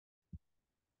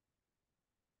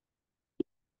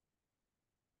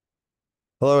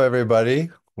Hello, everybody.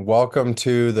 Welcome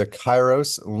to the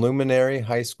Kairos Luminary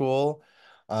High School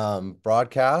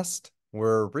broadcast.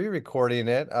 We're re-recording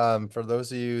it. For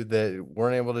those of you that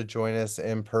weren't able to join us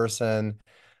in person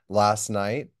last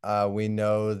night, we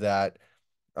know that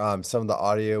some of the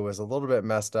audio was a little bit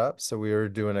messed up, so we are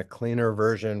doing a cleaner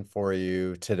version for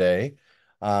you today.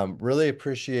 Really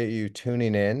appreciate you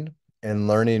tuning in and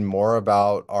learning more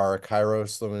about our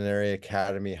Kairos Luminary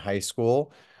Academy High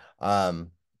School. Um,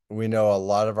 we know a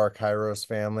lot of our Kairos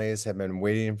families have been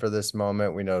waiting for this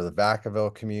moment. We know the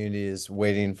Vacaville community is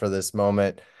waiting for this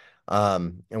moment.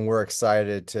 And we're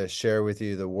excited to share with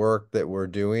you the work that we're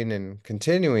doing and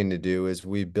continuing to do as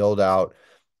we build out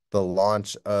the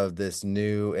launch of this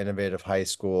new innovative high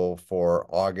school for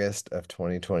August of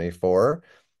 2024,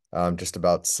 just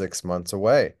about 6 months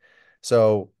away.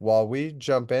 So while we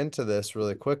jump into this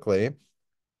really quickly,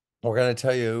 we're going to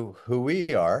tell you who we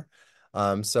are.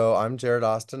 So I'm Jared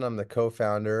Austin. I'm the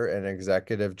co-founder and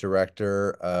executive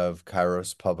director of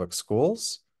Kairos Public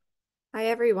Schools. Hi,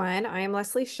 everyone. I am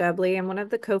Leslie Shebley. I'm one of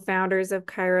the co-founders of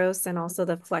Kairos and also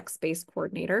the Flex Space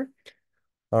Coordinator.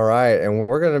 All right, and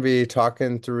we're going to be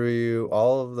talking through you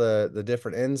all of the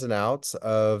different ins and outs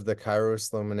of the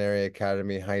Kairos Luminary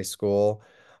Academy High School.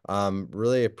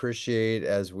 Really appreciate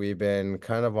as we've been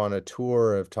kind of on a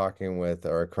tour of talking with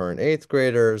our current eighth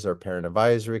graders, our parent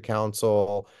advisory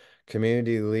council,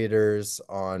 community leaders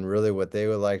on really what they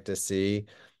would like to see.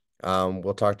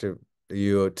 We'll talk to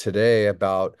you today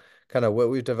about kind of what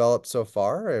we've developed so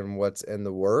far and what's in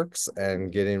the works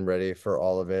and getting ready for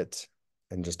all of it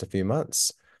in just a few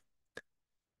months.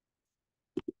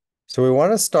 So we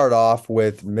want to start off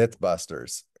with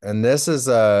Mythbusters. And this is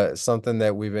something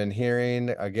that we've been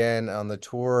hearing again on the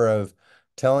tour of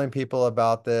telling people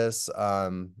about this,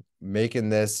 making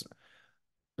this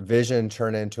vision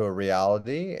turn into a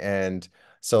reality. And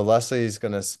so Leslie's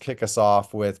going to kick us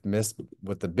off with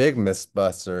the big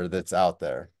Mythbuster that's out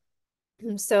there.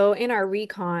 So in our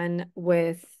recon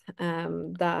with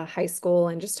the high school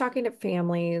and just talking to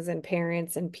families and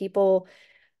parents and people,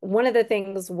 one of the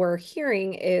things we're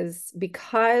hearing is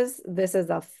because this is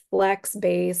a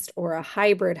flex-based or a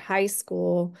hybrid high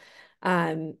school,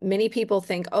 many people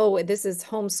think, oh, this is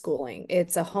homeschooling.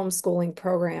 It's a homeschooling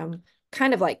program,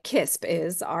 kind of like KISP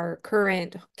is our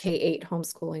current K-8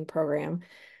 homeschooling program.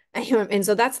 And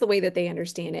so that's the way that they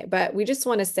understand it. But we just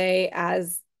want to say,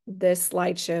 as this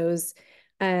slide shows,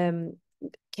 um,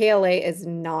 KLA is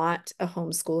not a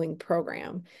homeschooling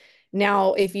program.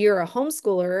 Now, if you're a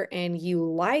homeschooler and you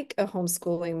like a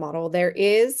homeschooling model, there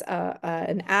is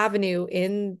an avenue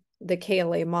in the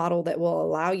KLA model that will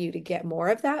allow you to get more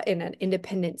of that in an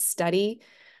independent study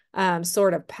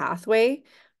sort of pathway.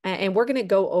 And we're going to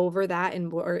go over that in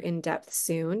more in depth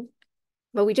soon.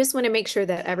 But we just want to make sure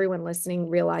that everyone listening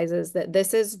realizes that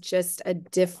this is just a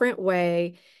different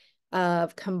way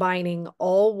of combining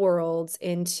all worlds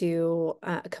into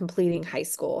completing high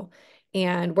school.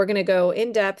 And we're going to go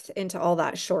in depth into all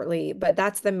that shortly, but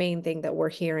that's the main thing that we're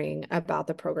hearing about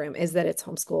the program is that it's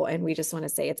homeschool. And we just want to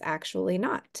say it's actually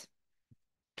not.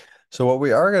 So what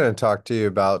we are going to talk to you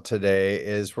about today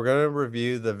is we're going to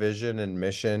review the vision and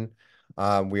mission.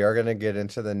 We are going to get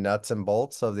into the nuts and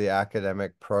bolts of the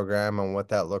academic program and what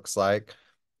that looks like.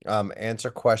 Answer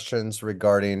questions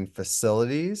regarding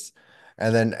facilities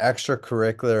and then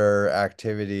extracurricular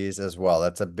activities as well.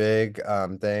 That's a big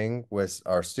thing with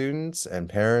our students and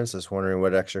parents is wondering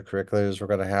what extracurriculars we're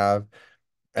going to have.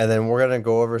 And then we're going to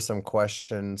go over some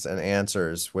questions and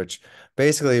answers, which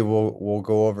basically we'll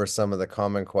go over some of the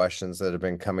common questions that have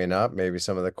been coming up, maybe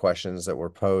some of the questions that were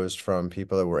posed from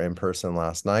people that were in person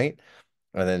last night,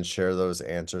 and then share those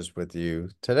answers with you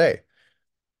today.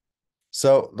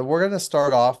 So we're going to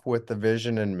start off with the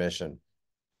vision and mission.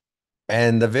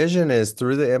 And the vision is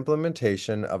through the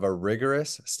implementation of a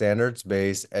rigorous,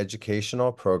 standards-based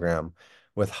educational program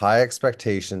with high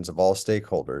expectations of all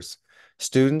stakeholders.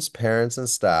 Students, parents, and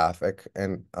staff at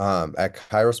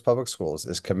Kairos Public Schools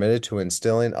is committed to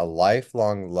instilling a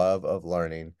lifelong love of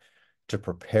learning to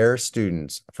prepare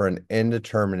students for an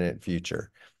indeterminate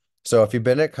future. So if you've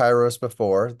been at Kairos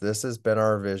before, this has been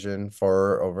our vision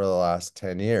for over the last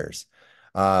 10 years.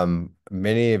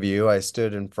 Many of you I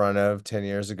stood in front of 10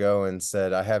 years ago and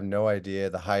said, I have no idea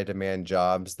the high demand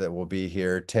jobs that will be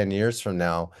here 10 years from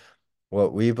now.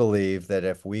 What we believe that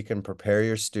if we can prepare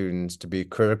your students to be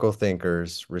critical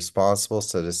thinkers, responsible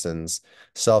citizens,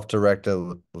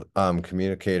 self-directed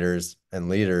communicators and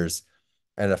leaders,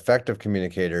 and effective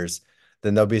communicators,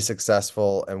 then they'll be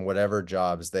successful in whatever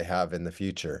jobs they have in the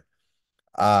future.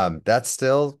 That's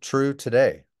still true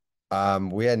today.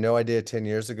 We had no idea 10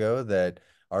 years ago that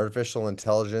artificial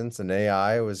intelligence and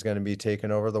AI was going to be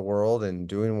taking over the world and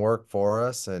doing work for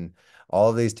us and all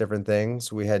of these different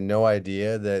things. We had no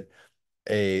idea that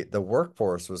the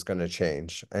workforce was going to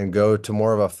change and go to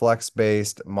more of a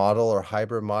flex-based model or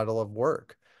hybrid model of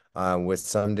work, with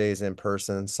some days in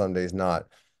person, some days not.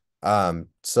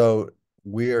 So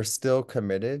we are still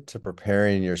committed to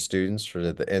preparing your students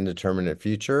for the indeterminate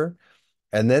future.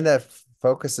 And then that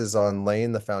focuses on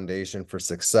laying the foundation for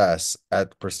success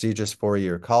at prestigious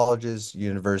four-year colleges,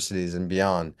 universities, and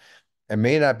beyond. It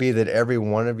may not be that every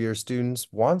one of your students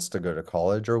wants to go to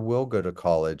college or will go to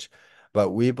college, but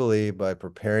we believe by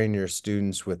preparing your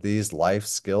students with these life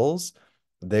skills,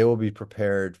 they will be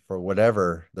prepared for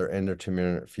whatever their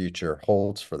indeterminate future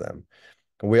holds for them.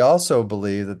 We also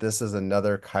believe that this is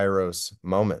another Kairos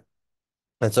moment.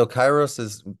 And so Kairos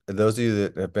is, those of you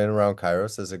that have been around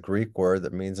Kairos, is a Greek word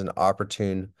that means an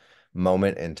opportune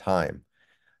moment in time.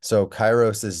 So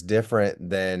Kairos is different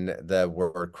than the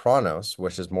word chronos,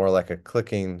 which is more like a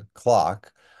clicking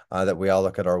clock, that we all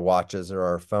look at our watches or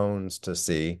our phones to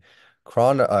see.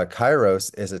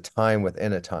 Kairos is a time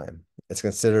within a time. It's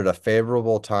considered a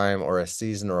favorable time or a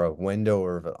season or a window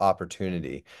of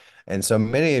opportunity. And so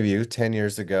many of you 10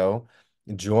 years ago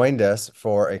joined us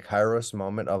for a Kairos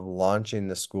moment of launching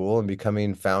the school and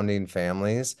becoming founding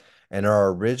families. And our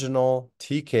original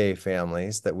TK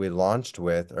families that we launched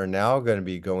with are now going to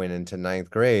be going into ninth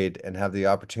grade and have the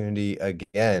opportunity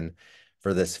again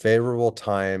for this favorable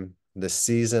time, this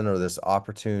season, or this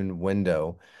opportune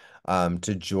window,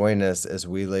 to join us as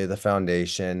we lay the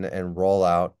foundation and roll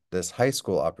out this high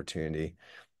school opportunity.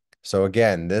 So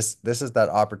again, this is that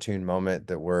opportune moment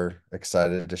that we're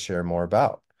excited to share more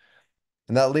about.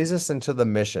 And that leads us into the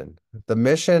mission. The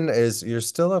mission is you're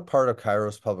still a part of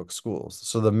Kairos Public Schools.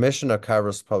 So the mission of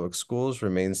Kairos Public Schools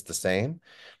remains the same.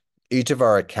 Each of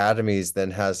our academies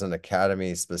then has an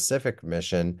academy specific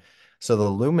mission. So the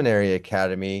Luminary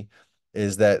Academy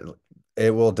is that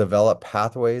it will develop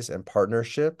pathways and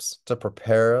partnerships to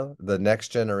prepare the next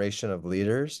generation of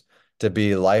leaders to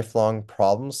be lifelong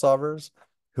problem solvers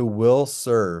who will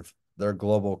serve their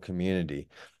global community.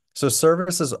 So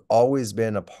service has always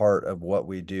been a part of what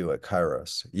we do at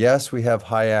Kairos. Yes, we have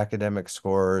high academic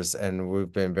scores and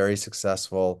we've been very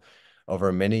successful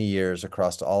over many years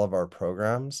across all of our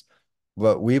programs.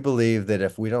 But we believe that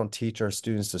if we don't teach our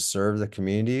students to serve the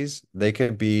communities, they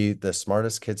could be the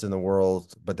smartest kids in the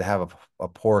world, but they have a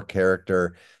poor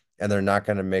character and they're not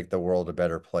going to make the world a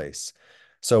better place.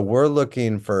 So we're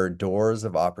looking for doors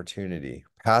of opportunity,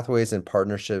 pathways and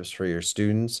partnerships for your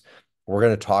students. We're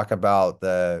going to talk about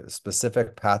the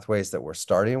specific pathways that we're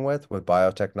starting with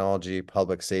biotechnology,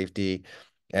 public safety,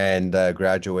 and the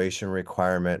graduation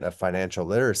requirement of financial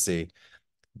literacy.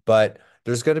 But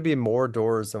there's going to be more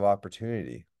doors of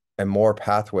opportunity and more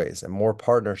pathways and more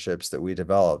partnerships that we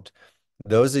developed.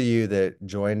 Those of you that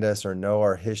joined us or know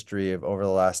our history of over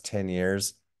the last 10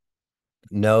 years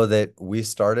know that we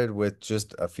started with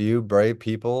just a few brave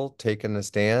people taking a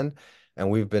stand, and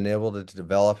we've been able to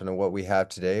develop into what we have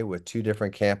today with two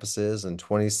different campuses and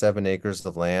 27 acres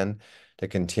of land to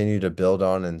continue to build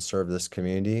on and serve this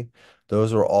community.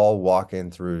 Those are all walking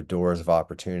through doors of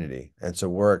opportunity. And so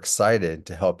we're excited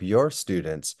to help your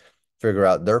students figure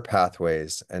out their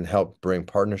pathways and help bring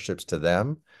partnerships to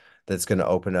them that's going to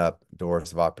open up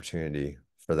doors of opportunity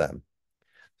for them.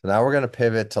 So now we're going to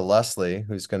pivot to Leslie,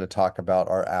 who's going to talk about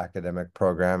our academic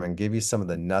program and give you some of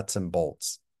the nuts and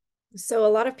bolts. So a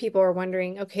lot of people are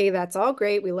wondering, okay, that's all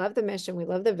great. We love the mission, we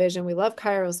love the vision, we love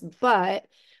Kairos, but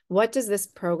what does this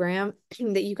program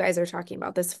that you guys are talking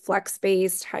about, this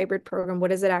flex-based hybrid program,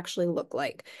 what does it actually look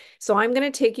like? So I'm going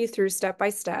to take you through step by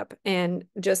step and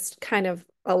just kind of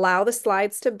allow the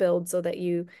slides to build so that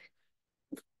you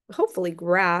hopefully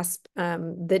grasp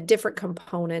the different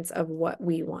components of what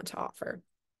we want to offer.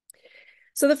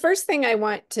 So the first thing I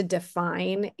want to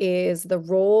define is the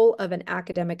role of an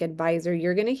academic advisor.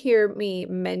 You're going to hear me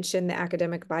mention the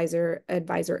academic advisor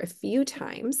a few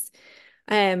times.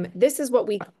 This is what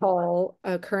we call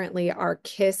currently our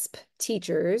KISP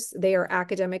teachers. They are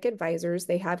academic advisors.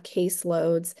 They have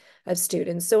caseloads of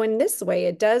students. So in this way,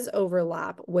 it does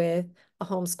overlap with a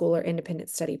homeschool or independent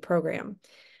study program.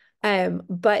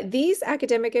 But these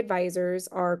academic advisors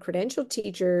are credentialed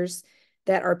teachers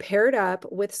that are paired up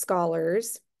with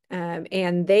scholars,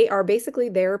 and they are basically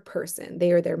their person.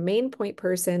 They are their main point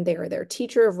person. They are their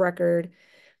teacher of record.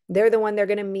 They're the one they're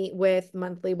going to meet with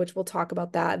monthly, which we'll talk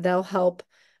about that. They'll help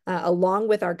along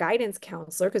with our guidance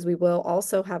counselor, because we will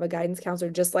also have a guidance counselor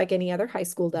just like any other high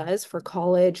school does for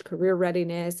college, career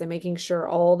readiness, and making sure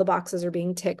all the boxes are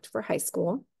being ticked for high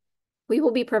school. We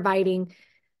will be providing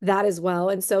that as well.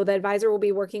 And so the advisor will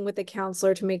be working with the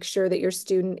counselor to make sure that your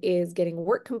student is getting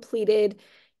work completed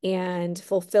and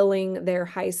fulfilling their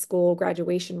high school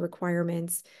graduation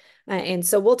requirements. And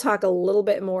so we'll talk a little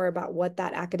bit more about what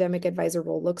that academic advisor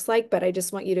role looks like, but I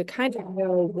just want you to kind of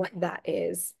know what that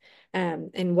is,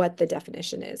 and what the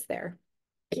definition is there.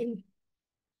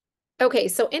 Okay,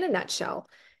 so in a nutshell,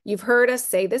 you've heard us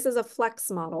say this is a flex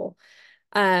model.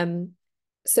 Um,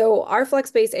 so our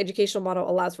flex-based educational model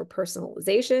allows for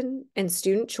personalization and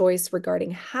student choice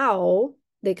regarding how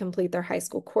they complete their high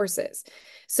school courses.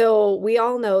 So we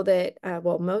all know that,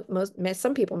 well,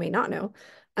 some people may not know,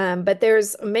 but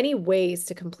there's many ways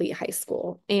to complete high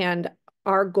school. And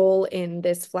our goal in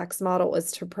this flex model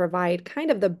is to provide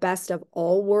kind of the best of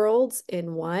all worlds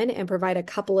in one and provide a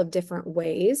couple of different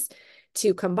ways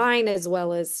to combine as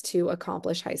well as to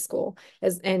accomplish high school,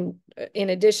 and in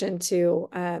addition to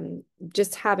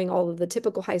just having all of the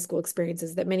typical high school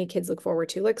experiences that many kids look forward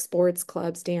to, like sports,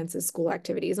 clubs, dances, school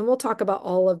activities. And we'll talk about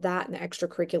all of that and the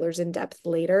extracurriculars in depth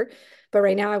later. But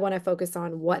right now I want to focus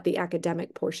on what the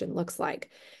academic portion looks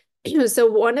like.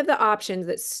 So one of the options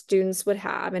that students would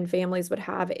have and families would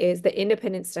have is the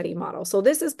independent study model. So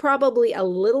this is probably a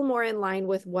little more in line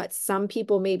with what some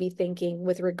people may be thinking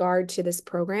with regard to this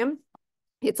program.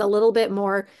 It's a little bit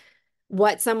more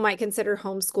what some might consider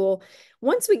homeschool.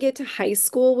 Once we get to high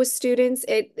school with students,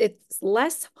 it's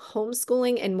less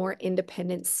homeschooling and more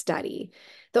independent study.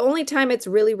 The only time it's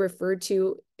really referred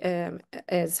to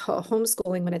as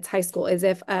homeschooling when it's high school is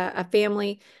if a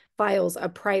family files a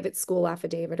private school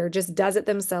affidavit or just does it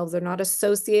themselves. They're not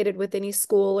associated with any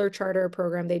school or charter or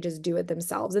program. They just do it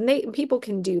themselves. And people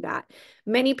can do that.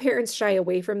 Many parents shy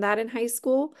away from that in high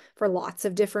school for lots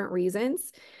of different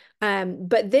reasons.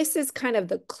 But this is kind of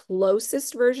the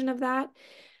closest version of that.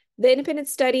 The independent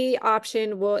study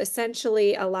option will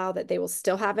essentially allow that they will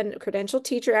still have a credentialed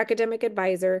teacher, academic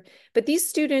advisor, but these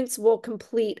students will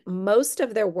complete most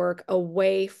of their work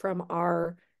away from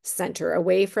our center,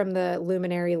 away from the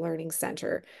Luminary Learning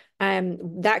Center.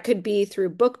 That could be through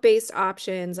book-based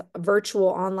options, virtual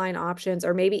online options,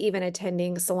 or maybe even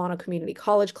attending Solano Community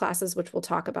College classes, which we'll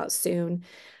talk about soon.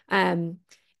 And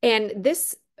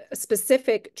this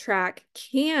specific track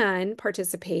can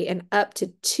participate in up to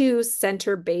 2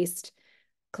 center-based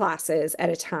classes at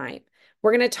a time.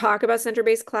 We're going to talk about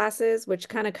center-based classes, which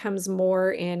kind of comes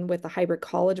more in with the hybrid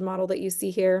college model that you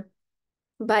see here.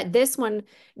 But this one,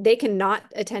 they cannot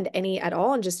attend any at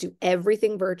all and just do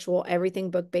everything virtual, everything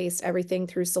book-based, everything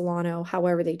through Solano,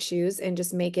 however they choose, and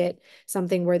just make it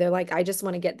something where they're like, I just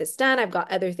want to get this done. I've got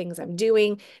other things I'm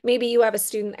doing. Maybe you have a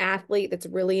student athlete that's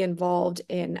really involved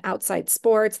in outside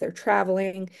sports. They're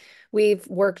traveling. We've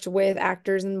worked with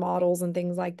actors and models and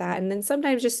things like that. And then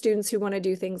sometimes just students who want to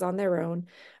do things on their own.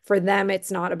 For them,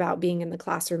 it's not about being in the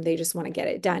classroom. They just want to get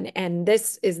it done. And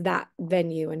this is that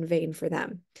venue and vein for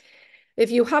them. If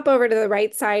you hop over to the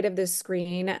right side of the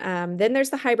screen, then there's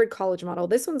the hybrid college model.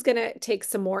 This one's going to take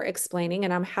some more explaining,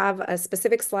 and I have a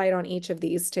specific slide on each of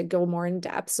these to go more in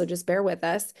depth, so just bear with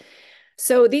us.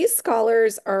 So these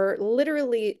scholars are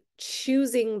literally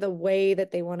choosing the way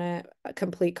that they want to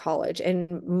complete college,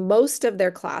 and most of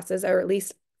their classes, or at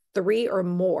least 3 or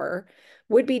more,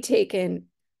 would be taken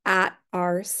at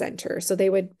our center. So they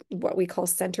would what we call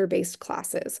center-based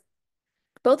classes.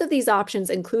 Both of these options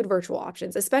include virtual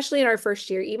options, especially in our first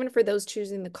year, even for those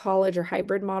choosing the college or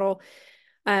hybrid model.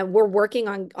 We're working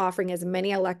on offering as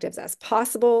many electives as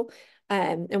possible.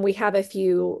 And we have a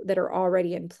few that are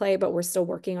already in play, but we're still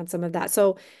working on some of that.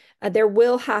 So there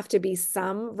will have to be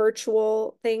some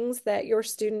virtual things that your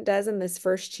student does in this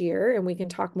first year, and we can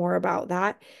talk more about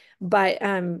that. But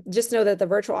just know that the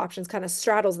virtual options kind of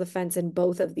straddles the fence in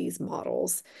both of these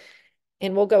models.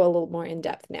 And we'll go a little more in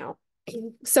depth now.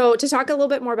 So to talk a little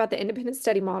bit more about the independent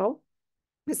study model,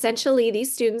 essentially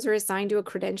these students are assigned to a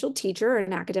credentialed teacher or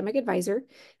an academic advisor.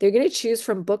 They're going to choose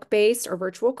from book-based or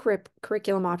virtual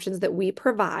curriculum options that we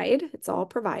provide. It's all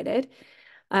provided.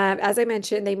 As I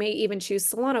mentioned, they may even choose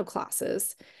Solano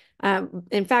classes.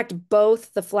 In fact,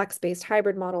 both the flex-based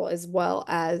hybrid model as well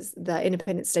as the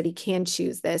independent study can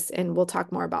choose this, and we'll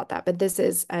talk more about that. But this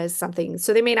is something,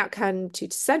 so they may not come to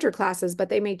center classes, but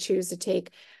they may choose to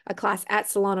take a class at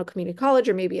Solano Community College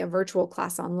or maybe a virtual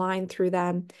class online through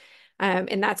them.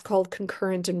 And that's called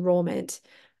concurrent enrollment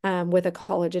with a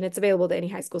college, and it's available to any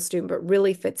high school student, but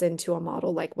really fits into a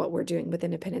model like what we're doing with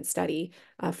independent study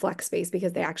flex-based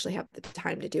because they actually have the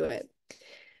time to do it.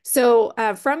 So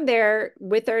from there,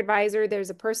 with their advisor,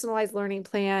 there's a personalized learning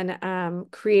plan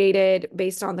created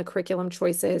based on the curriculum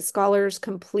choices. Scholars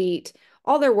complete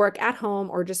all their work at home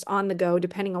or just on the go,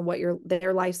 depending on what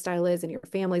their lifestyle is and your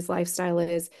family's lifestyle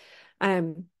is.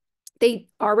 They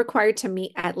are required to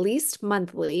meet at least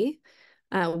monthly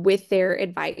with their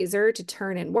advisor to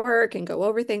turn in work and go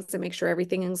over things to make sure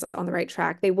everything is on the right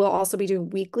track. They will also be doing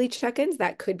weekly check-ins.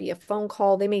 That could be a phone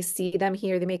call. They may see them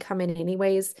here. They may come in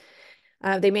anyways.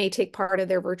 They may take part of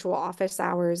their virtual office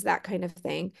hours, that kind of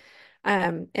thing.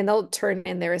 And they'll turn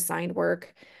in their assigned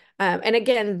work. And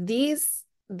again, these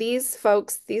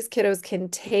folks, these kiddos can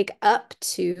take up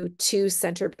to 2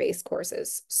 center-based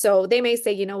courses. So they may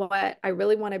say, you know what, I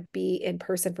really want to be in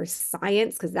person for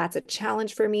science because that's a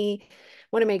challenge for me.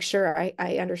 Want to make sure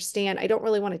I understand. I don't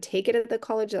really want to take it at the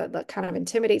college. That kind of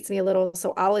intimidates me a little.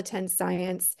 So I'll attend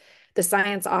science, the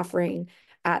science offering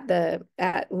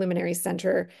at Luminary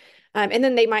Center. And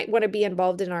then they might want to be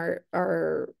involved in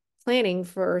our planning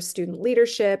for student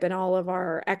leadership and all of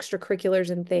our extracurriculars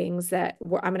and things that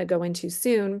I'm going to go into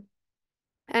soon.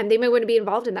 And they may want to be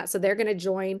involved in that. So they're going to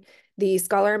join the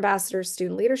Scholar Ambassador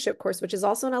Student Leadership course, which is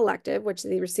also an elective, which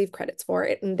they receive credits for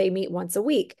it, and they meet once a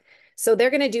week. So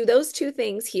they're going to do those 2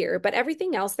 things here, but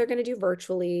everything else they're going to do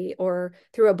virtually or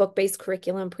through a book-based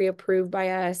curriculum pre-approved by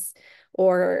us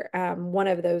or one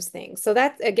of those things. So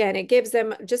that, again, it gives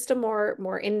them just a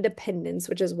more independence,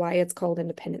 which is why it's called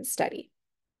independent study.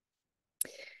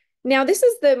 Now, this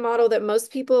is the model that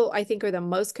most people, I think, are the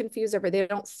most confused over. They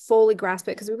don't fully grasp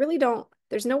it because we really don't,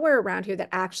 there's nowhere around here that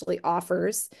actually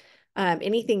offers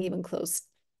anything even close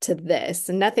to this.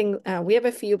 And nothing, we have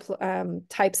a few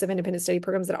types of independent study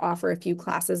programs that offer a few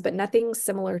classes, but nothing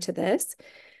similar to this.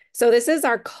 So this is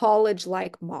our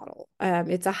college-like model.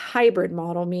 It's a hybrid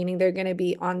model, meaning they're going to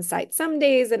be on-site some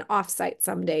days and off-site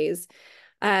some days.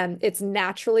 It's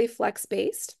naturally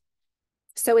flex-based.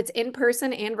 So it's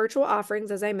in-person and virtual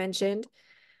offerings, as I mentioned.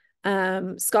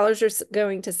 Scholars are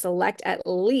going to select at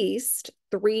least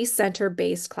 3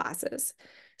 center-based classes.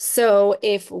 So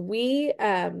if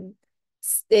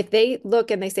they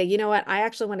look and they say, you know what, I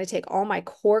actually want to take all my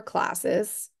core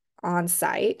classes on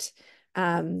site.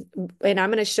 And I'm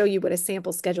going to show you what a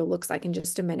sample schedule looks like in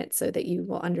just a minute so that you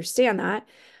will understand that.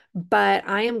 But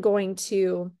I am going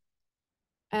to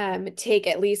take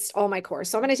at least all my course.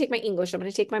 So I'm going to take my English, I'm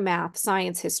going to take my math,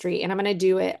 science, history, and I'm going to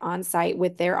do it on site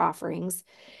with their offerings.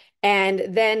 And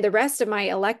then the rest of my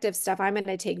elective stuff, I'm going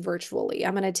to take virtually.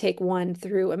 I'm going to take one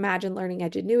through Imagine Learning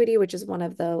Edgenuity, which is one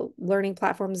of the learning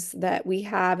platforms that we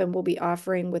have and we'll be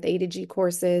offering with A to G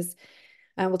courses.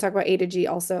 We'll talk about A to G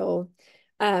also.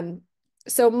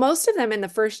 So most of them in the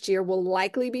first year will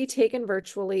likely be taken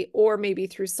virtually or maybe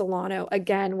through Solano.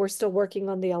 Again, we're still working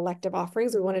on the elective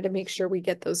offerings. We wanted to make sure we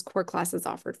get those core classes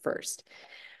offered first.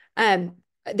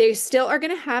 They still are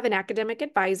going to have an academic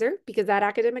advisor because that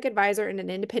academic advisor in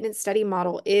an independent study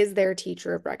model is their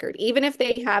teacher of record. Even if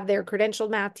they have their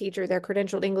credentialed math teacher, their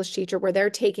credentialed English teacher, where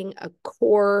they're taking a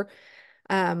core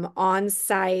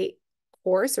on-site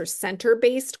course or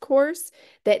center-based course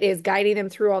that is guiding them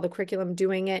through all the curriculum,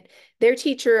 doing it, their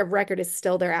teacher of record is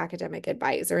still their academic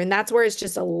advisor. And that's where it's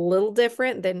just a little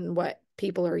different than what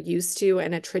people are used to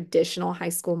in a traditional high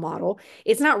school model.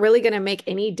 It's not really going to make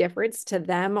any difference to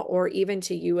them or even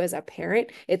to you as a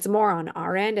parent. It's more on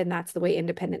our end, and that's the way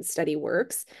independent study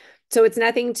works. So it's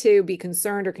nothing to be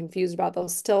concerned or confused about. They'll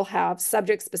still have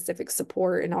subject-specific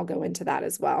support, and I'll go into that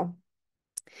as well.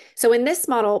 So in this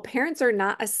model, parents are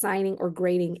not assigning or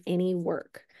grading any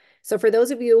work. So for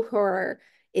those of you who are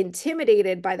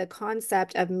intimidated by the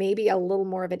concept of maybe a little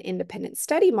more of an independent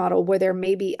study model where there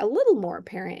may be a little more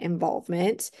parent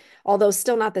involvement, although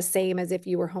still not the same as if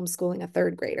you were homeschooling a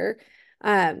 3rd grader,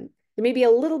 there may be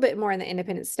a little bit more in the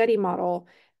independent study model.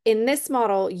 In this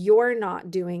model, you're not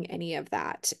doing any of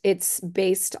that. It's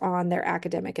based on their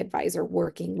academic advisor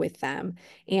working with them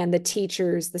and the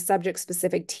teachers, the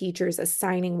subject-specific teachers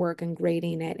assigning work and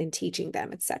grading it and teaching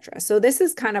them, etc. So this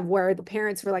is kind of where the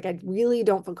parents were like, I really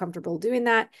don't feel comfortable doing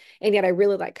that. And yet I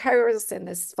really like Kairos and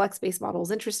this flex-based model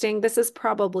is interesting. This is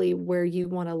probably where you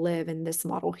want to live in this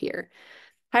model here.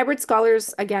 Hybrid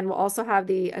scholars, again, will also have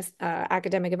the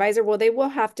academic advisor. Well, they will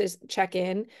have to check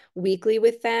in weekly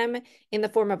with them in the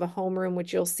form of a homeroom,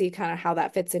 which you'll see kind of how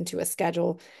that fits into a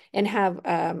schedule, and have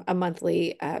a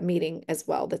monthly meeting as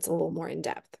well that's a little more in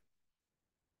depth.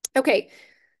 Okay,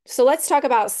 so let's talk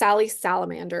about Sally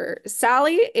Salamander.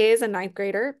 Sally is a 9th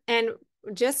grader, and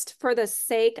just for the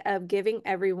sake of giving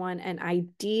everyone an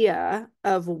idea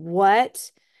of what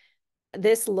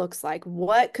this looks like,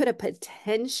 what could a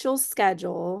potential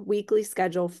schedule, weekly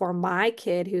schedule for my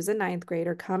kid who's a 9th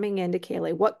grader coming into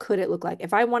Kaylee, what could it look like?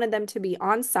 If I wanted them to be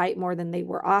on site more than they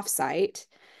were off site,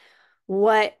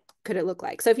 what could it look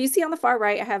like? So if you see on the far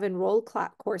right, I have enrolled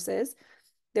courses.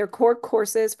 Their core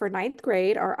courses for 9th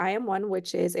grade are IM1,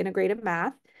 which is integrative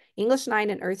math, English 9,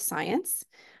 and earth science.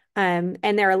 And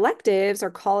their electives are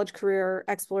college career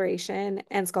exploration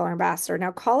and scholar ambassador.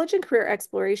 Now, college and career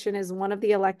exploration is one of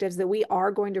the electives that we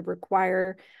are going to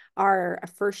require our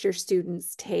first year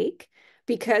students take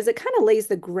because it kind of lays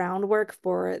the groundwork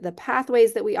for the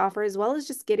pathways that we offer, as well as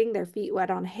just getting their feet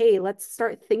wet on, hey, let's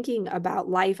start thinking about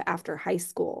life after high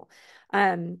school.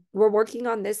 We're working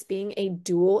on this being a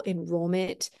dual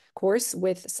enrollment course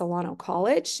with Solano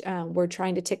College. We're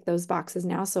trying to tick those boxes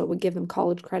now, so it would give them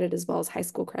college credit as well as high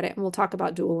school credit. And we'll talk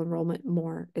about dual enrollment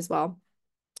more as well.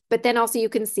 But then also you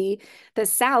can see that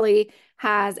Sally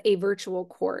has a virtual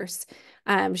course.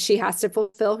 She has to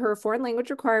fulfill her foreign language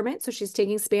requirement. So she's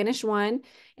taking Spanish 1,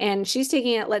 and she's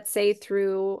taking it, let's say,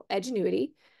 through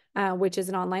Edgenuity, which is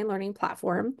an online learning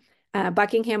platform.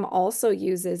 Buckingham also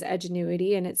uses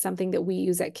Edgenuity, and it's something that we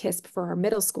use at KISP for our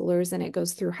middle schoolers, and it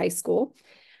goes through high school.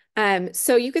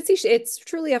 So you can see it's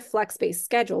truly a flex-based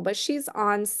schedule, but she's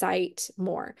on site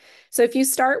more. So if you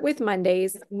start with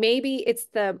Mondays, maybe it's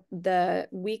the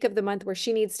week of the month where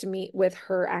she needs to meet with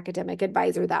her academic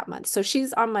advisor that month. So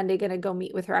she's on Monday going to go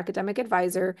meet with her academic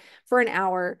advisor for an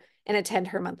hour and attend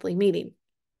her monthly meeting.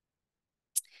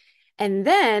 And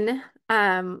then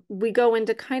we go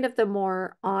into kind of the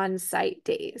more on-site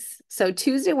days. So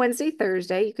Tuesday, Wednesday,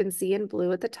 Thursday, you can see in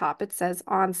blue at the top, it says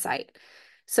on-site.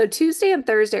 So Tuesday and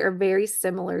Thursday are very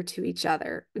similar to each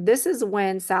other. This is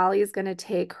when Sally is going to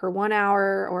take her 1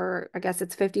 hour, or I guess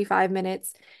it's 55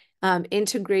 minutes,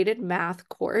 integrated math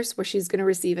course where she's going to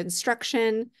receive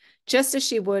instruction just as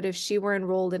she would if she were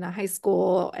enrolled in a high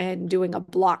school and doing a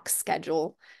block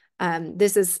schedule.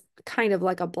 This is kind of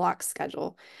like a block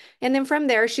schedule. And then from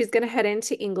there, she's going to head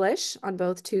into English on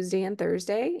both Tuesday and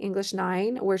Thursday, English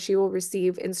 9, where she will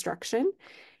receive instruction.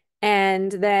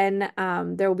 And then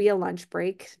there will be a lunch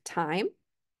break time.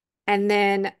 And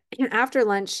then after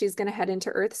lunch, she's going to head into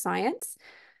Earth Science.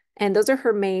 And those are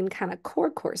her main kind of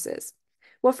core courses.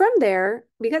 Well, from there,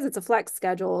 because it's a flex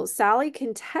schedule, Sally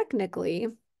can technically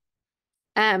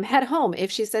head home if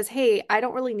she says, hey, I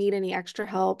don't really need any extra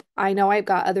help. I know I've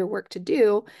got other work to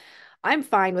do. I'm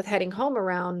fine with heading home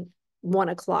around 1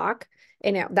 o'clock,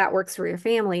 and that works for your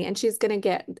family. And she's going to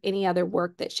get any other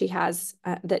work that she has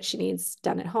that she needs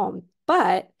done at home.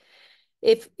 But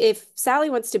if Sally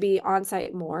wants to be on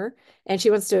site more and she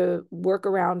wants to work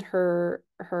around her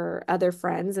other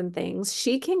friends and things,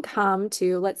 she can come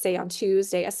to, let's say on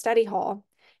Tuesday, a study hall.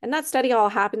 And that study hall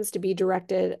happens to be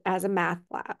directed as a math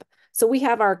lab. So we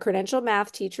have our credentialed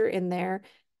math teacher in there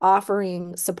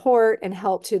offering support and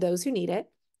help to those who need it.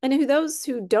 And those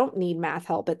who don't need math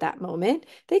help at that moment,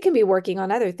 they can be working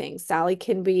on other things. Sally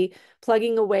can be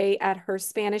plugging away at her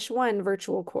Spanish 1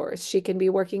 virtual course. She can be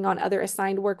working on other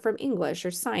assigned work from English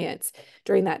or science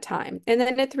during that time. And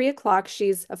then at 3 o'clock,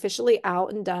 she's officially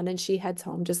out and done, and she heads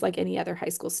home just like any other high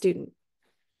school student.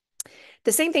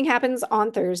 The same thing happens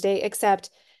on Thursday,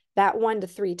 except that 1 to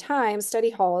 3 times study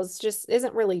hall just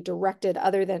isn't really directed,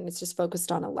 other than it's just focused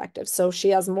on electives. So she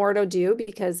has more to do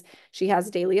because she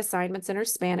has daily assignments in her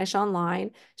Spanish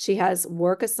online. She has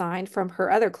work assigned from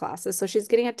her other classes. So she's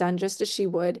getting it done just as she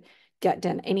would get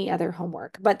done any other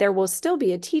homework. But there will still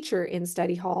be a teacher in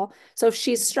study hall. So if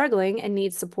she's struggling and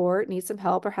needs support, needs some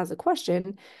help, or has a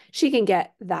question, she can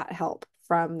get that help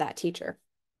from that teacher.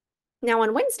 Now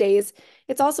on Wednesdays,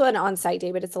 it's also an on-site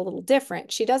day, but it's a little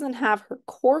different. She doesn't have her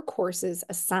core courses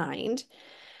assigned,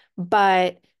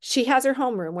 but she has her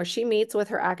homeroom where she meets with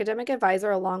her academic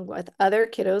advisor along with other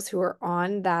kiddos who are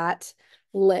on that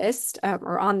list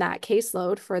or on that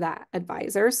caseload for that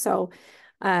advisor. So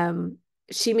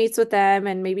she meets with them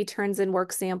and maybe turns in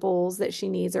work samples that she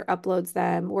needs or uploads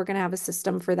them. We're going to have a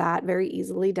system for that, very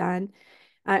easily done.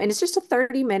 And it's just a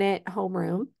 30-minute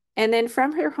homeroom. And then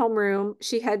from her homeroom,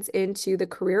 she heads into the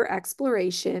career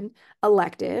exploration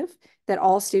elective that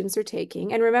all students are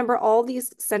taking. And remember, all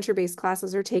these center-based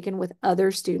classes are taken with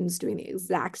other students doing the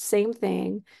exact same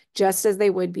thing, just as they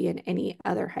would be in any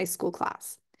other high school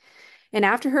class. And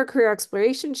after her career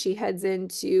exploration, she heads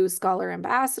into scholar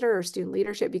ambassador or student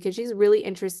leadership because she's really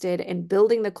interested in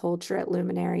building the culture at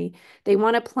Luminary. They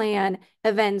want to plan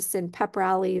events and pep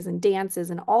rallies and dances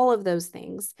and all of those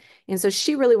things. And so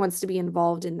she really wants to be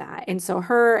involved in that. And so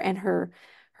her and her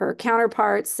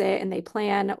counterparts sit and they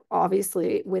plan,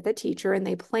 obviously with a teacher, and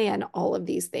they plan all of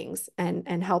these things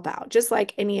and help out, just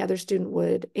like any other student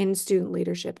would in student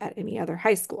leadership at any other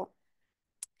high school.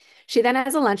 She then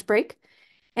has a lunch break.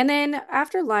 And then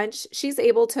after lunch, she's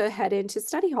able to head into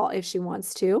study hall if she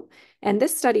wants to. And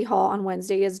this study hall on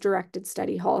Wednesday is directed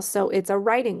study hall. So it's a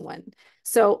writing one.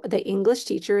 So the English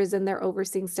teacher is in their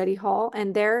overseeing study hall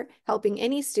and they're helping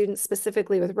any student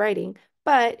specifically with writing.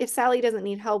 But if Sally doesn't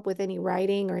need help with any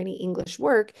writing or any English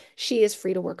work, she is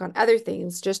free to work on other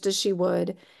things just as she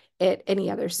would at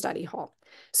any other study hall.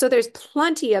 So there's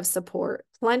plenty of support,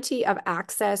 plenty of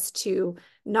access to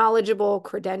knowledgeable,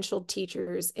 credentialed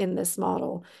teachers in this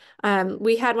model.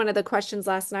 We had one of the questions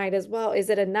last night as well. Is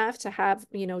it enough to have,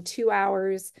 2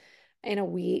 hours in a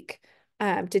week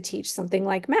to teach something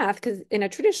like math? Because in a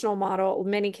traditional model,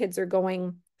 many kids are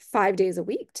going 5 days a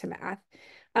week to math.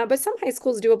 But some high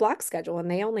schools do a block schedule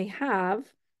and they only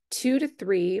have 2 to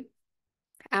 3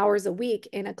 hours a week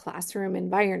in a classroom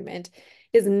environment.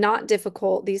 Is not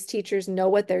difficult. These teachers know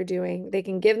what they're doing. They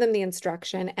can give them the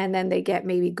instruction and then they get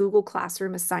maybe Google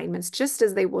Classroom assignments just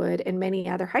as they would in many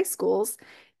other high schools.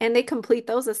 And they complete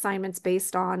those assignments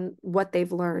based on what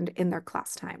they've learned in their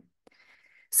class time.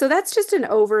 So that's just an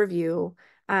overview.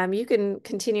 You can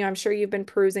continue. I'm sure you've been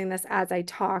perusing this as I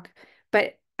talk,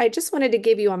 but I just wanted to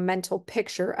give you a mental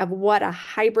picture of what a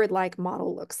hybrid-like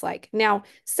model looks like. Now,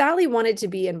 Sally wanted to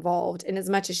be involved in as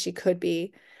much as she could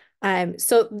be.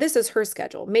 So this is her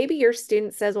schedule. Maybe your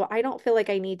student says, well, I don't feel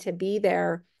like I need to be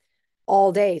there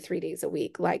all day, 3 days a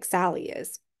week, like Sally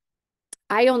is.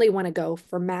 I only want to go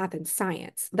for math and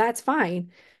science. That's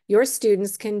fine. Your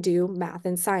students can do math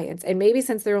and science. And maybe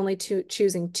since they're only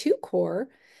choosing two core,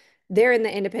 they're in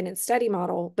the independent study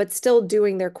model, but still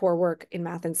doing their core work in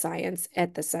math and science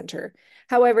at the center.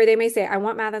 However, they may say, I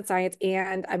want math and science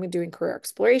and I'm doing career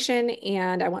exploration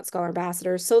and I want scholar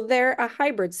ambassadors. So they're a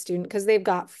hybrid student because they've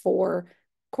got 4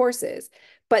 courses,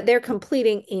 but they're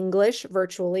completing English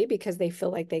virtually because they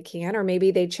feel like they can, or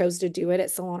maybe they chose to do it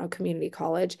at Solano Community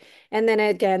College. And then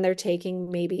again, they're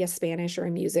taking maybe a Spanish or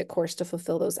a music course to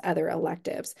fulfill those other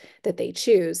electives that they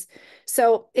choose.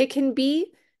 So it can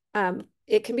be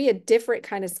a different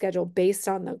kind of schedule based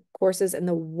on the courses and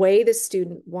the way the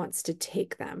student wants to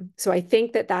take them. So I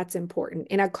think that that's important.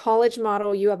 In a college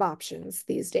model, you have options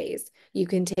these days. You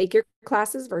can take your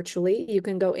classes virtually, you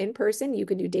can go in person, you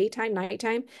can do daytime,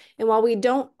 nighttime. And while we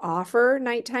don't offer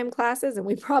nighttime classes, and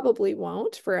we probably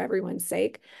won't for everyone's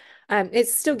sake, it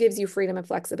still gives you freedom and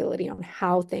flexibility on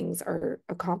how things are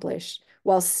accomplished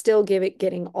while still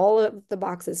getting all of the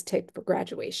boxes ticked for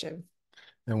graduation.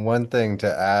 And one thing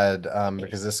to add,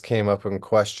 because this came up in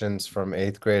questions from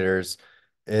eighth graders,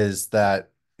 is that,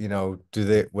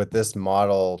 with this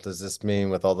model, does this mean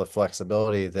with all the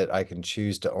flexibility that I can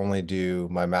choose to only do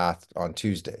my math on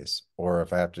Tuesdays, or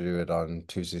if I have to do it on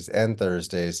Tuesdays and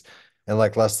Thursdays? And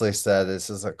like Leslie said,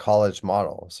 this is a college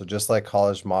model. So just like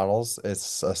college models,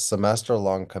 it's a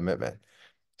semester-long commitment.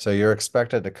 So you're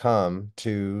expected to come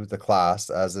to the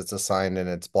class as it's assigned in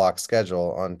its block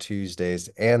schedule on Tuesdays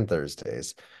and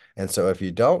Thursdays. And so if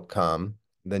you don't come,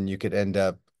 then you could end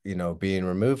up, being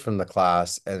removed from the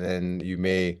class, and then you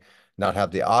may not have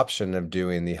the option of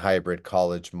doing the hybrid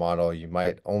college model. You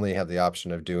might only have the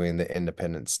option of doing the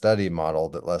independent study model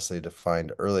that Leslie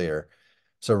defined earlier.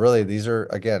 So really, these are,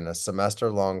 again, a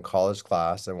semester-long college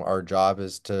class, and our job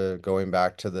is to, going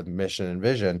back to the mission and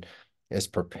vision, is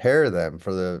prepare them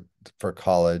for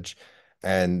college,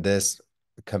 and this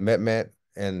commitment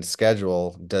and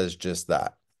schedule does just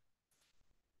that.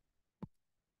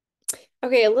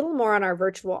 Okay, a little more on our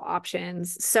virtual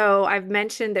options. So I've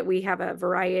mentioned that we have a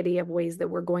variety of ways that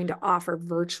we're going to offer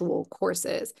virtual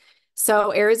courses.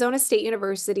 So Arizona State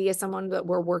University is someone that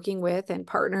we're working with and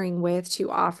partnering with to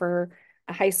offer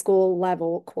high school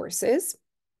level courses.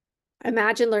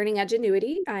 Imagine Learning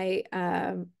Edgenuity,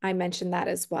 I mentioned that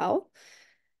as well.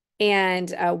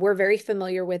 And we're very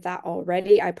familiar with that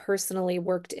already. I personally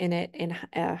worked in it in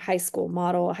a high school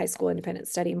model, a high school independent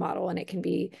study model, and it can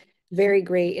be very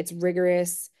great. It's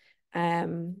rigorous.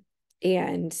 Um,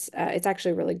 and it's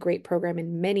actually a really great program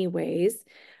in many ways.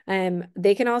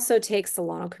 They can also take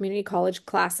Solano Community College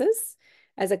classes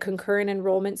as a concurrent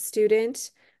enrollment student.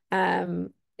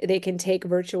 They can take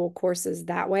virtual courses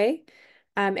that way.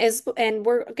 And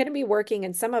we're going to be working,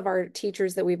 and some of our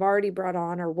teachers that we've already brought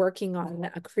on are working on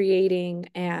creating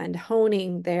and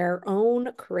honing their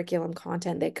own curriculum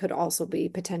content that could also be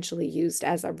potentially used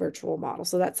as a virtual model.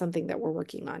 So that's something that we're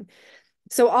working on.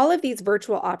 So all of these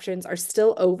virtual options are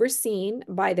still overseen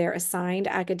by their assigned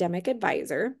academic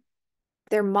advisor.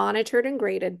 They're monitored and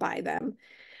graded by them.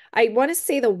 I want to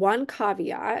say the one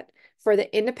caveat for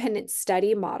the independent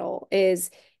study model is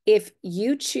if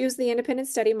you choose the independent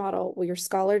study model, well, your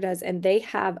scholar does, and they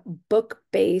have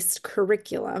book-based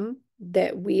curriculum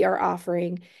that we are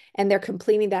offering, and they're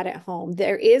completing that at home.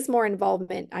 There is more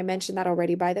involvement, I mentioned that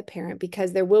already, by the parent,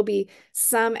 because there will be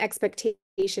some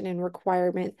expectation and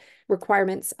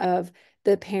requirements of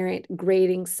the parent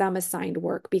grading some assigned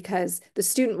work because the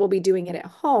student will be doing it at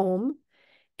home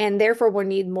and therefore will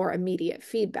need more immediate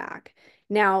feedback.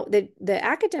 Now, the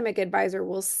academic advisor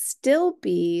will still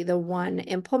be the one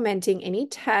implementing any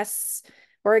tests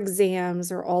or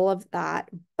exams or all of that,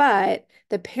 but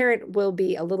the parent will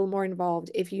be a little more involved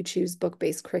if you choose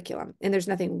book-based curriculum. And there's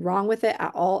nothing wrong with it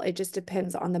at all. It just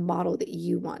depends on the model that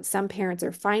you want. Some parents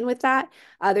are fine with that.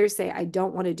 Others say, I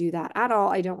don't want to do that at all.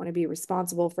 I don't want to be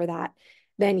responsible for that.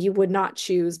 Then you would not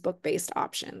choose book-based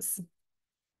options.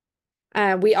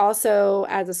 We also,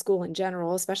 as a school in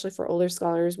general, especially for older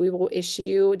scholars, we will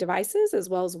issue devices as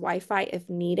well as Wi-Fi if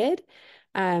needed.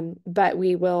 But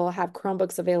we will have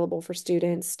Chromebooks available for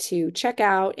students to check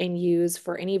out and use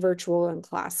for any virtual and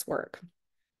class work.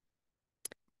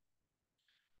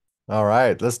 All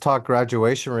right, let's talk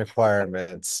graduation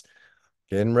requirements.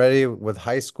 Getting ready with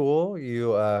high school,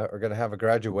 you are going to have a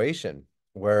graduation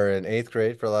where in eighth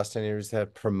grade for the last 10 years, you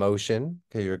had promotion.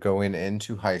 Okay, you're going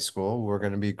into high school. We're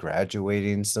going to be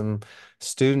graduating some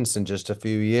students in just a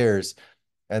few years.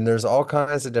 And there's all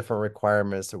kinds of different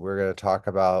requirements that we're going to talk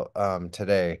about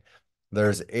today.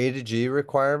 There's A to G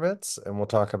requirements, and we'll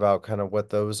talk about kind of what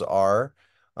those are.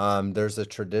 There's a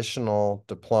traditional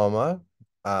diploma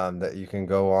that you can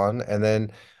go on. And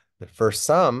then for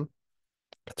some,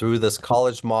 through this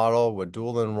college model with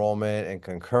dual enrollment and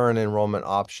concurrent enrollment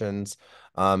options,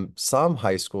 some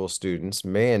high school students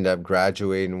may end up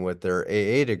graduating with their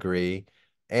AA degree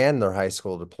and their high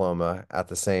school diploma at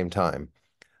the same time.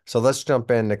 So let's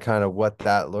jump into kind of what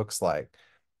that looks like.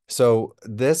 So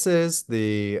this is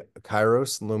the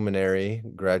Kairos Luminary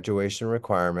graduation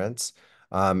requirements.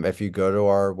 If you go to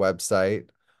our website,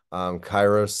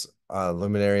 Kairos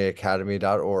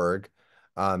luminaryacademy.org,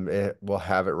 it will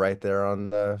have it right there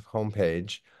on the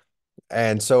homepage.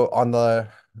 And so on the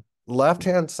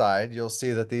left-hand side, you'll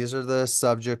see that these are the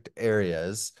subject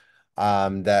areas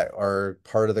that are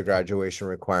part of the graduation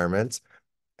requirements.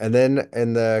 And then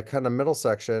in the kind of middle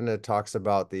section, it talks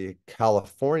about the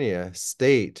California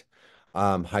state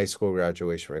high school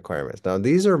graduation requirements. Now,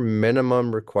 these are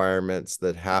minimum requirements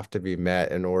that have to be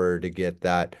met in order to get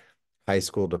that high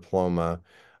school diploma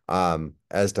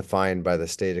as defined by the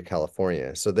state of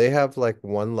California. So they have like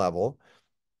one level.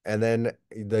 And then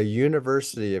the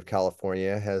University of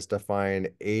California has defined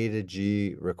A to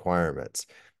G requirements.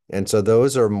 And so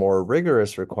those are more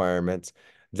rigorous requirements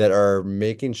that are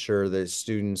making sure that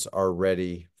students are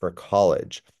ready for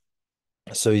college.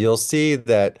 So you'll see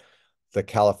that the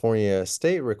California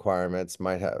state requirements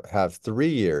might have 3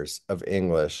 years of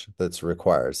English that's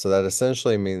required. So that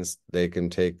essentially means they can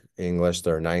take English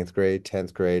their ninth grade,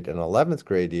 10th grade, and 11th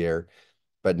grade year,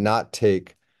 but not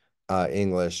take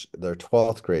English their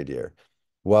 12th grade year.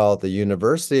 Well, the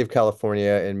University of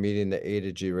California, in meeting the A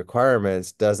to G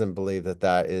requirements, doesn't believe that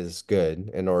that is good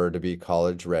in order to be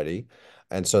college ready.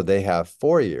 And so they have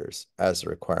 4 years as a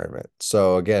requirement.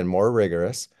 So again, more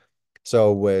rigorous.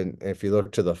 So if you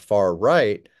look to the far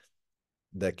right,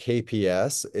 the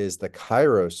KPS is the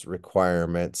Kairos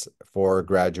requirements for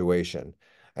graduation.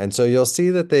 And so you'll see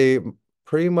that they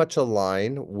pretty much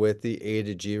align with the A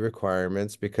to G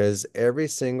requirements because every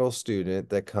single student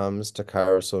that comes to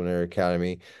Kairos Culinary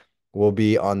Academy will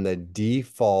be on the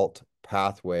default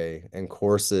pathway and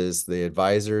courses the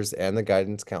advisors and the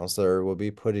guidance counselor will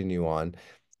be putting you on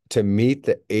to meet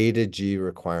the A to G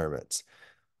requirements.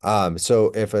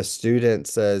 So if a student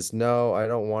says, no, I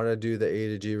don't want to do the A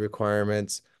to G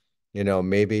requirements,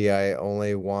 maybe I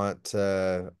only want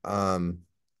to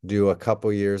do a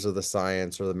couple years of the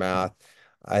science or the math,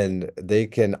 and they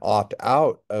can opt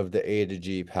out of the A to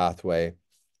G pathway,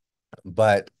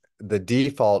 but the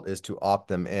default is to opt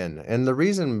them in. And the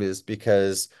reason is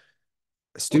because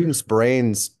students'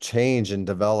 brains change and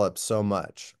develop so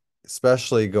much,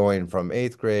 especially going from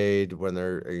eighth grade when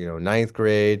they're, ninth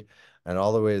grade and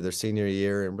all the way to their senior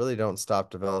year and really don't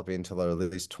stop developing until they're at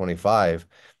least 25.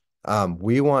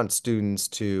 We want students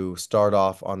to start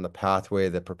off on the pathway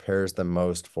that prepares them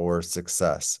most for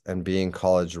success, and being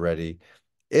college ready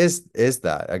is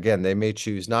that. Again, they may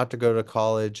choose not to go to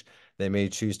college, they may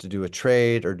choose to do a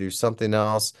trade or do something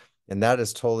else, and that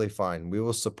is totally fine. We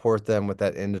will support them with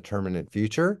that indeterminate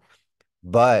future.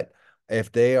 But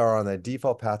if they are on the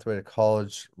default pathway to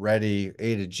college ready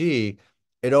A to G,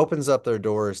 it opens up their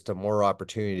doors to more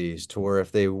opportunities to where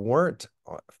if they weren't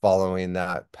following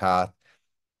that path,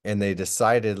 and they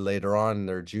decided later on in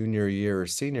their junior year or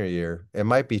senior year, it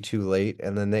might be too late.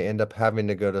 And then they end up having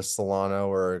to go to Solano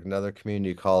or another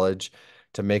community college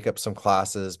to make up some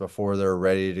classes before they're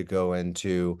ready to go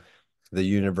into the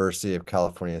University of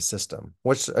California system,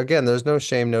 which again, there's no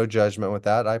shame, no judgment with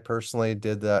that. I personally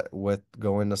did that with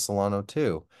going to Solano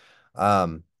too.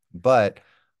 But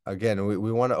again,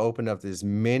 we want to open up as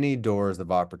many doors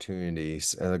of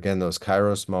opportunities, and again, those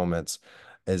Kairos moments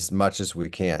as much as we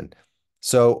can.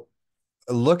 So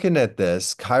looking at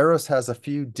this, Kairos has a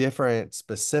few different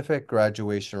specific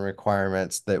graduation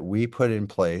requirements that we put in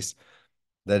place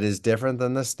that is different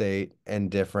than the state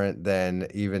and different than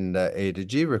even the A to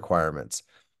G requirements.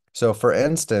 So, for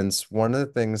instance, one of the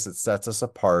things that sets us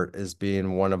apart is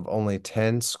being one of only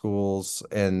 10 schools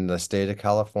in the state of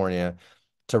California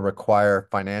to require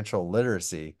financial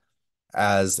literacy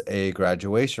as a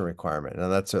graduation requirement.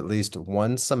 And that's at least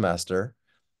one semester,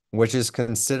 which is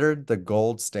considered the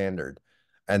gold standard.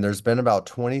 And there's been about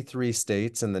 23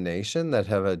 states in the nation that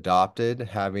have adopted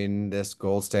having this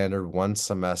gold standard one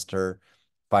semester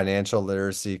financial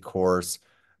literacy course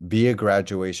be a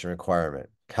graduation requirement.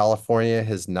 California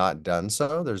has not done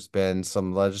so. There's been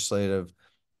some legislative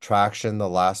traction the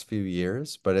last few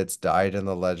years, but it's died in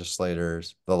the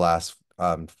legislators the last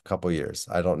couple years.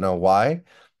 I don't know why.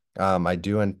 I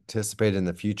do anticipate in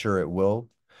the future it will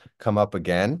come up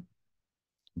again.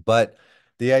 But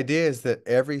the idea is that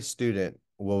every student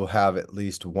will have at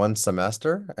least one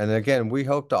semester. And again, we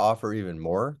hope to offer even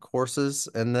more courses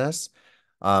in this.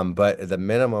 But the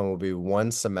minimum will be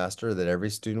one semester that every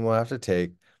student will have to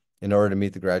take in order to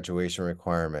meet the graduation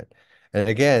requirement. And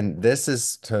again, this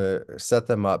is to set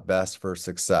them up best for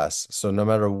success. So no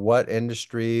matter what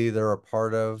industry they're a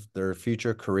part of, their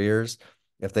future careers,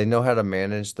 if they know how to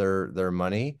manage their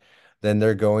money, then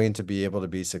they're going to be able to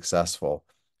be successful.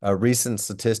 A recent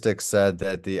statistic said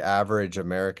that the average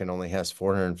American only has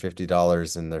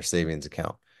 $450 in their savings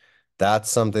account.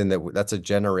 That's something that's a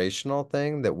generational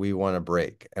thing that we want to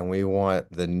break. And we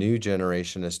want the new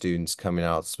generation of students coming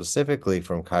out specifically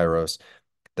from Kairos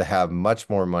to have much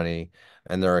more money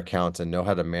in their accounts and know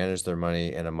how to manage their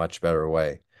money in a much better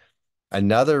way.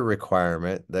 Another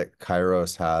requirement that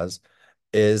Kairos has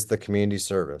is the community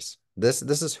service. This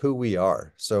is who we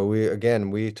are. So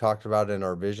we talked about in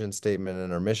our vision statement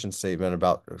and our mission statement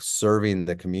about serving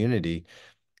the community.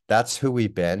 That's who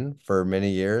we've been for many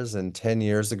years. And 10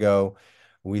 years ago,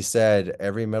 we said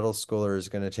every middle schooler is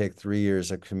going to take 3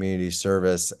 years of community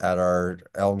service at our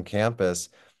Elm campus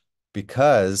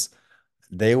because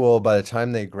they will, by the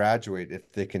time they graduate,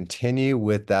 if they continue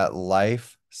with that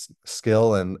life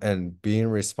skill and being a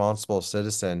responsible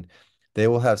citizen, they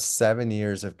will have 7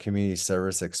 years of community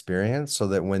service experience so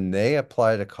that when they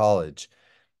apply to college,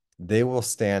 they will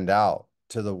stand out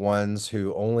to the ones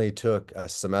who only took a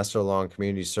semester-long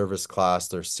community service class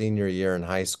their senior year in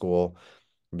high school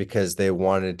because they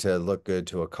wanted to look good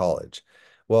to a college.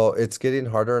 Well, it's getting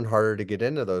harder and harder to get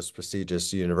into those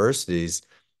prestigious universities.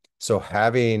 So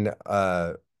having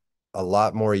a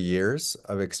lot more years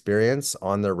of experience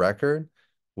on their record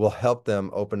will help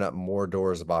them open up more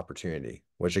doors of opportunity,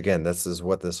 which again, this is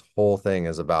what this whole thing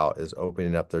is about, is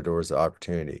opening up their doors of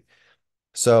opportunity.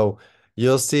 So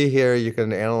you'll see here, you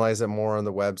can analyze it more on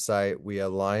the website. We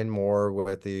align more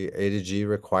with the A to G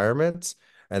requirements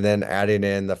and then adding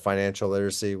in the financial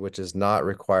literacy, which is not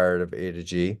required of A to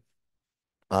G,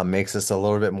 makes us a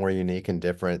little bit more unique and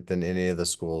different than any of the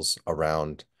schools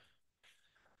around.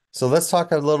 So let's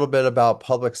talk a little bit about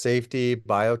public safety,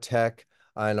 biotech,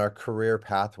 and our career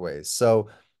pathways. So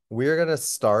we're going to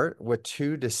start with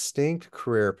two distinct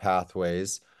career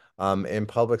pathways in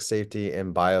public safety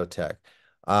and biotech.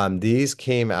 These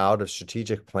came out of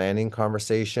strategic planning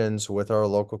conversations with our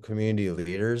local community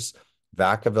leaders.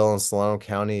 Vacaville and Solano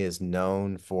County is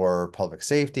known for public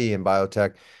safety and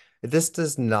biotech. This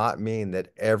does not mean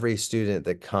that every student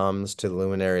that comes to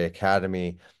Luminary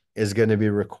Academy is going to be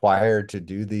required to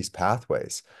do these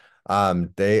pathways.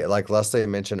 They, like Leslie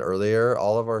mentioned earlier,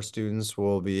 all of our students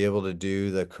will be able to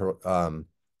do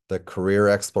the career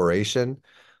exploration,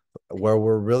 where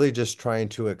we're really just trying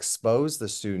to expose the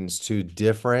students to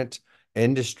different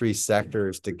industry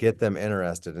sectors to get them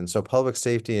interested. And so public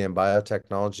safety and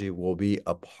biotechnology will be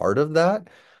a part of that.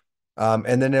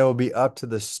 And then it will be up to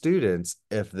the students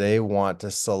if they want to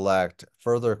select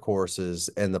further courses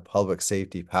in the public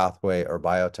safety pathway or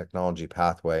biotechnology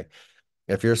pathway.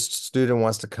 If your student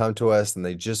wants to come to us and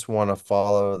they just want to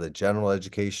follow the general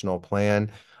educational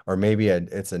plan, or maybe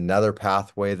it's another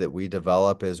pathway that we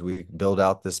develop as we build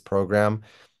out this program,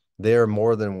 they are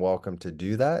more than welcome to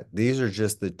do that. These are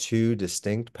just the two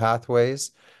distinct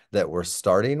pathways that we're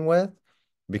starting with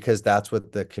because that's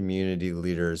what the community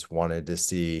leaders wanted to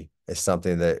see is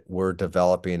something that we're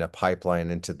developing a pipeline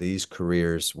into these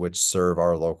careers which serve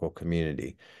our local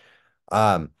community.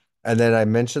 Um, and then I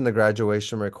mentioned the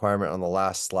graduation requirement on the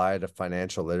last slide of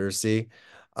financial literacy.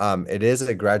 It is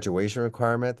a graduation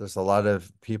requirement. There's a lot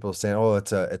of people saying, "Oh,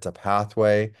 it's a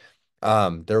pathway."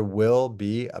 There will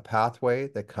be a pathway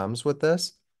that comes with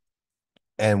this,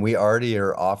 and we already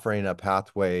are offering a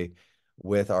pathway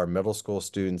with our middle school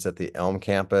students at the Elm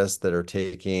campus that are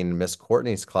taking Miss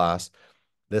Courtney's class.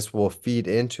 This will feed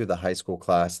into the high school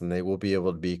class, and they will be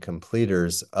able to be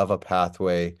completers of a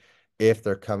pathway if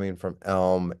they're coming from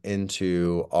Elm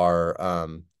into our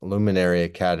Luminary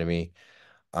Academy,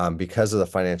 because of the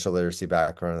financial literacy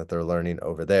background that they're learning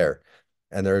over there.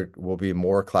 And there will be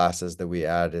more classes that we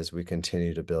add as we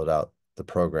continue to build out the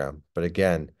program. But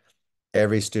again,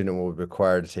 every student will be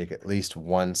required to take at least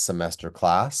one semester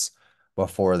class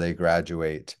before they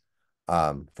graduate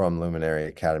from Luminary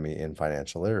Academy in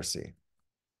financial literacy.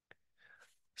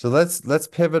 So let's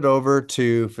pivot over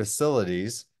to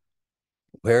facilities.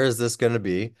 Where is this going to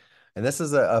be? And this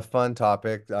is a fun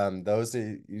topic. Those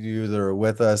of you that are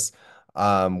with us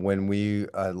when we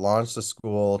launched the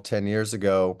school 10 years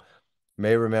ago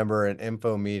may remember in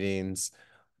info meetings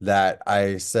that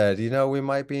I said, we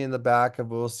might be in the back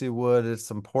of We'll See Wood at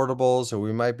some portables, or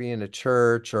we might be in a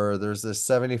church, or there's this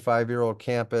 75-year-old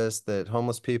campus that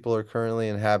homeless people are currently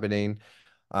inhabiting.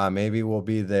 Maybe we'll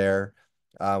be there.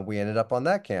 We ended up on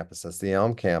that campus. That's the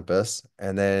Elm campus.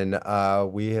 And then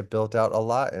we have built out a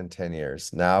lot in 10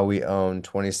 years. Now we own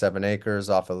 27 acres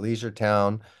off of Leisure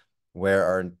Town, where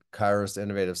our Kairos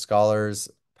Innovative Scholars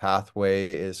pathway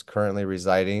is currently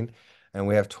residing. And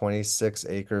we have 26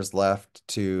 acres left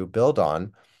to build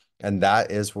on. And that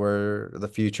is where the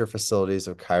future facilities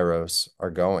of Kairos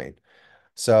are going.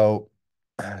 So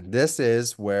this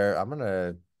is where I'm going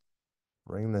to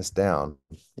bring this down.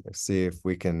 Let's see if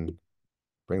we can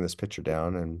bring this picture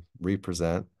down and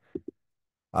represent.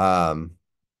 Um,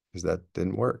 because that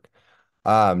didn't work.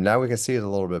 Now we can see it a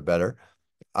little bit better.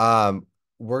 Um,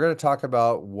 we're going to talk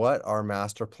about what our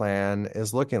master plan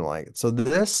is looking like. So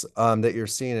this that you're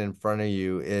seeing in front of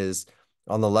you is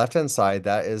on the left-hand side,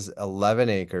 that is 11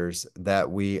 acres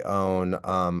that we own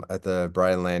at the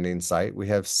Bryan Landing site. We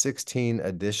have 16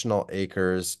 additional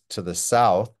acres to the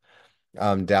south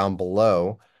down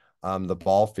below the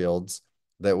ball fields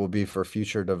that will be for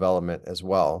future development as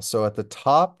well. So at the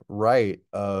top right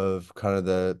of kind of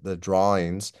the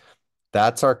drawings,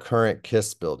 that's our current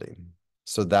KISS building.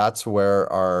 So that's where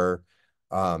our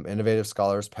Innovative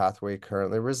Scholars Pathway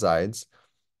currently resides.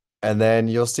 And then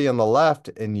you'll see on the left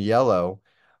in yellow,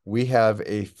 we have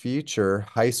a future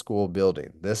high school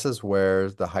building. This is where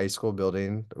the high school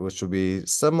building, which will be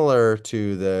similar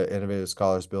to the Innovative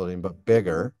Scholars building, but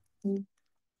bigger.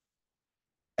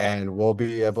 And we'll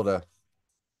be able to,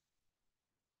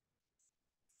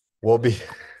 we'll be,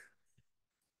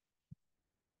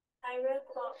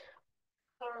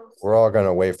 we're all going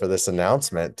to wait for this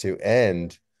announcement to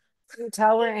end. You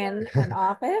tell we're in an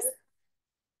office.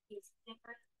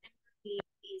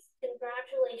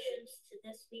 Congratulations to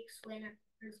this week's winners.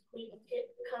 Please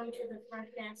come to the front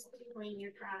desk to claim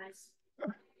your prize.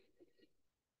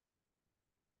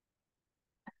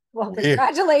 Well,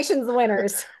 congratulations,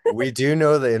 winners. We do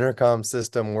know the intercom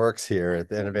system works here at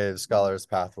the Innovative Scholars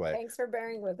Pathway. Thanks for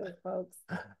bearing with us, folks.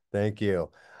 Thank you.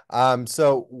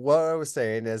 So what I was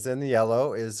saying is in the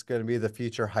yellow is going to be the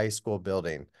future high school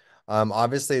building.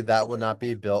 Obviously that will not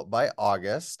be built by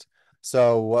August.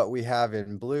 So what we have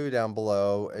in blue down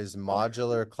below is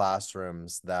modular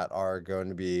classrooms that are going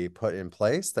to be put in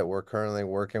place that we're currently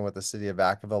working with the city of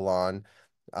Vacaville on,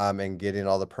 and getting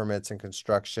all the permits and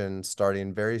construction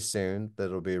starting very soon.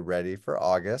 That'll be ready for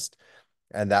August.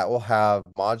 And that will have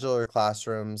modular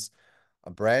classrooms,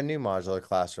 a brand new modular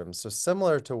classroom. So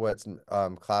similar to what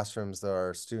classrooms that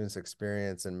our students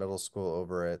experience in middle school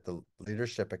over at the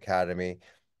Leadership Academy,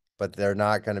 but they're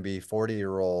not going to be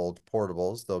 40-year-old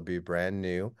portables. They'll be brand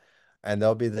new. And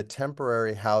they'll be the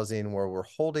temporary housing where we're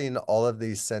holding all of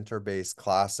these center-based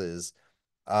classes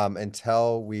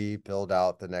until we build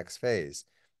out the next phase.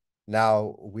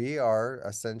 Now, we are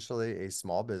essentially a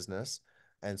small business.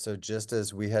 And so just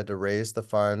as we had to raise the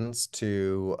funds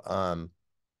to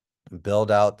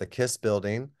build out the KISS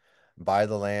building, buy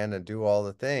the land, and do all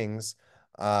the things,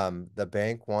 the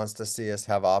bank wants to see us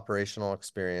have operational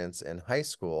experience in high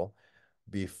school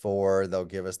before they'll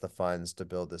give us the funds to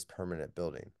build this permanent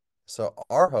building. So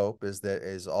our hope is that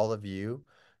as all of you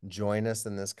join us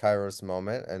in this Kairos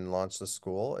moment and launch the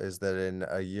school, is that in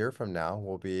a year from now,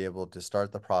 we'll be able to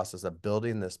start the process of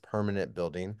building this permanent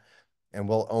building, and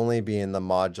we'll only be in the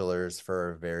modulars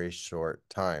for a very short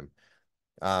time.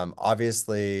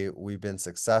 Obviously, we've been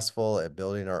successful at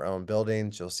building our own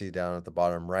buildings. You'll see down at the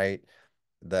bottom right,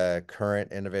 the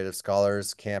current Innovative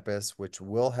Scholars campus, which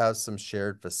will have some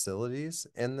shared facilities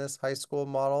in this high school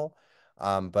model.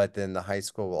 But then the high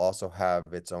school will also have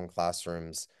its own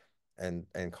classrooms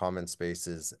and common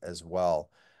spaces as well.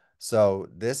 So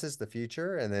this is the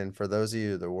future. And then for those of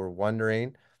you that were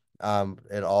wondering,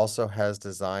 it also has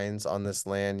designs on this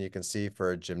land you can see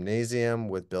for a gymnasium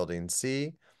with Building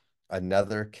C,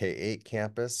 another K-8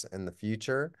 campus in the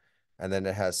future. And then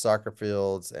it has soccer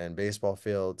fields and baseball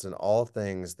fields and all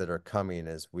things that are coming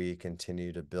as we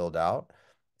continue to build out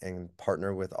and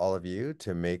partner with all of you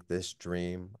to make this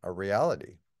dream a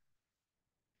reality.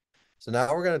 So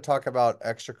now we're going to talk about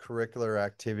extracurricular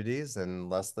activities, and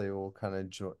Leslie will kind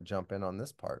of jump in on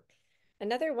this part.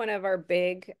 Another one of our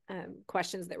big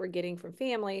questions that we're getting from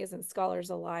families and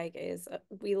scholars alike is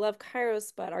we love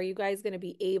Kairos, but are you guys going to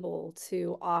be able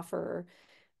to offer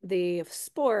the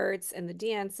sports and the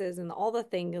dances and all the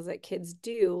things that kids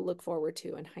do look forward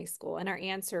to in high school? And our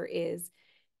answer is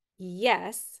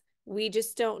yes. We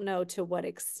just don't know to what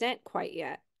extent quite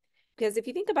yet. Because if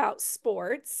you think about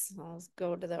sports, I'll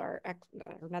go to our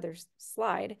another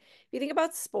slide. If you think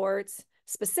about sports,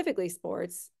 specifically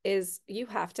sports, is you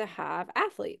have to have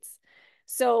athletes.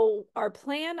 So our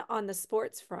plan on the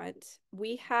sports front,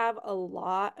 we have a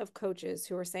lot of coaches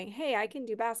who are saying, hey, I can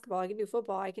do basketball, I can do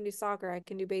football, I can do soccer, I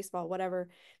can do baseball, whatever.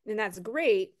 And that's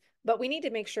great. But we need to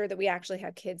make sure that we actually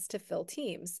have kids to fill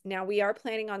teams. Now, we are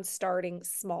planning on starting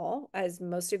small. As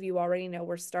most of you already know,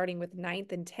 we're starting with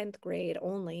 9th and 10th grade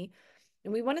only.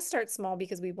 And we want to start small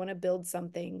because we want to build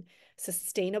something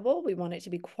sustainable. We want it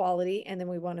to be quality, and then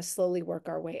we want to slowly work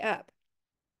our way up.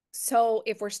 So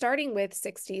if we're starting with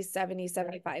 60, 70,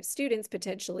 75 students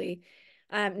potentially,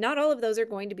 not all of those are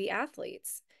going to be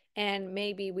athletes. And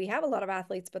maybe we have a lot of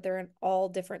athletes, but they're in all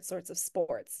different sorts of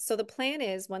sports. So the plan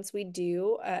is once we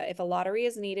do, if a lottery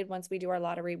is needed, once we do our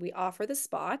lottery, we offer the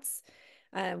spots,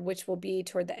 which will be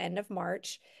toward the end of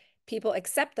March. People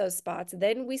accept those spots.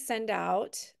 Then we send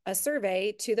out a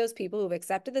survey to those people who've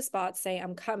accepted the spots, say,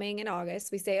 I'm coming in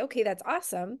August. We say, okay, that's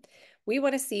awesome. We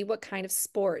want to see what kind of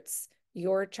sports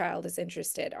your child is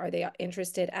interested. Are they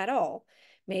interested at all?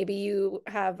 Maybe you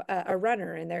have a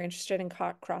runner and they're interested in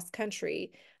cross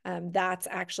country. That's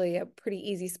actually a pretty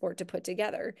easy sport to put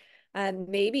together.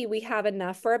 Maybe we have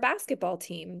enough for a basketball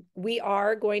team. We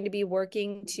are going to be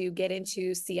working to get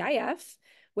into CIF,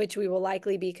 which we will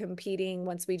likely be competing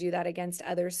once we do that against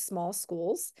other small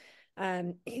schools.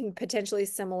 Potentially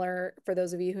similar for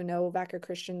those of you who know Vacaville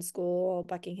Christian School,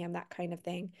 Buckingham, that kind of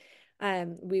thing.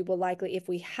 We will likely, if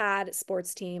we had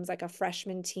sports teams like a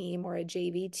freshman team or a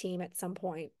JV team at some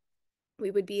point,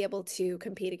 we would be able to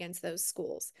compete against those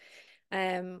schools.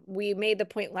 We made the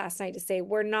point last night to say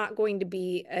we're not going to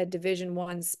be a Division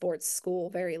I sports school,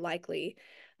 very likely.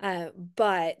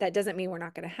 But that doesn't mean we're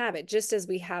not going to have it, just as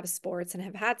we have sports and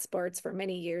have had sports for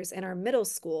many years in our middle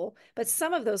school. But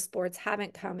some of those sports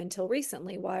haven't come until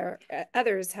recently, while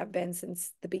others have been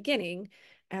since the beginning,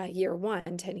 year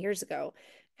one, 10 years ago.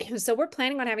 So we're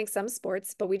planning on having some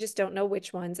sports, but we just don't know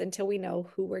which ones until we know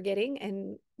who we're getting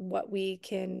and what we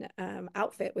can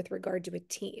outfit with regard to a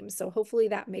team. So hopefully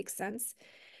that makes sense.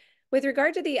 With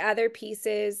regard to the other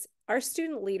pieces, our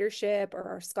student leadership or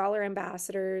our scholar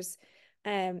ambassadors,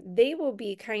 they will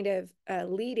be kind of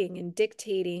leading and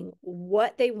dictating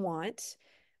what they want,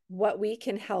 what we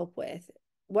can help with,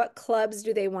 what clubs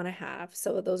do they want to have.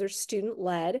 So those are student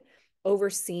led,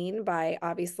 overseen by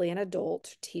obviously an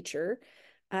adult teacher.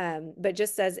 But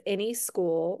just as any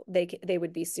school, they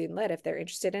would be student led if they're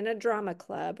interested in a drama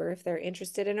club or if they're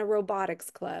interested in a robotics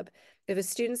club. If a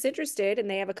student's interested and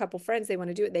they have a couple friends they want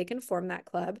to do it, they can form that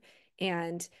club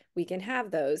and we can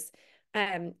have those.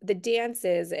 The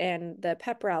dances and the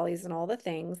pep rallies and all the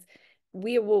things,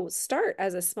 we will start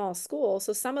as a small school.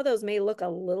 So some of those may look a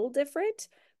little different,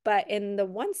 but in the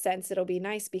one sense, it'll be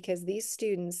nice because these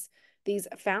students, these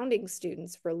founding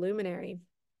students for Luminary,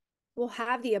 will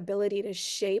have the ability to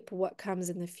shape what comes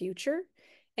in the future.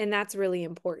 And that's really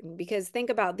important because think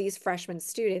about these freshman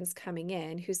students coming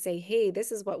in who say, hey,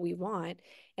 this is what we want.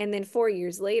 And then 4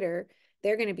 years later,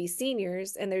 they're going to be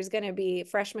seniors and there's going to be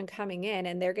freshmen coming in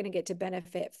and they're going to get to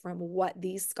benefit from what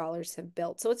these scholars have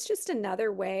built. So it's just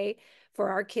another way for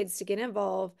our kids to get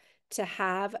involved, to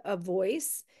have a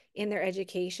voice in their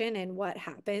education and what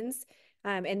happens.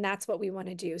 And that's what we want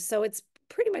to do. So it's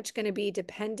pretty much going to be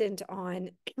dependent on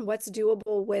what's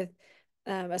doable with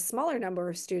a smaller number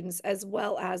of students, as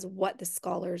well as what the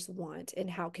scholars want and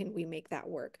how can we make that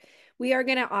work. We are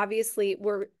going to obviously,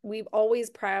 we've always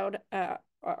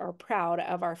are proud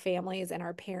of our families and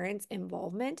our parents'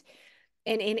 involvement.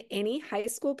 And in any high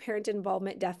school, parent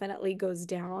involvement definitely goes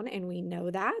down, and we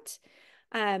know that.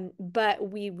 But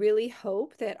we really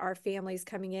hope that our families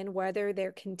coming in, whether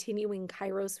they're continuing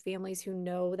Kairos families who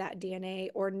know that DNA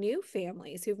or new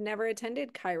families who've never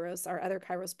attended Kairos or other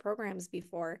Kairos programs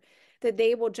before, that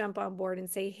they will jump on board and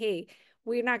say, hey,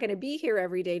 we're not going to be here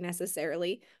every day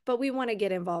necessarily, but we want to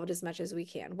get involved as much as we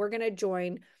can. We're going to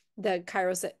join the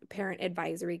Kairos Parent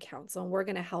Advisory Council, and we're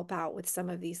going to help out with some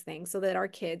of these things so that our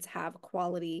kids have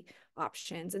quality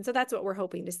options. And so that's what we're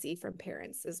hoping to see from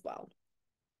parents as well.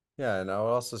 Yeah, and I would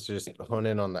also just hone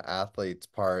in on the athletes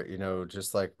part,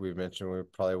 just like we mentioned, we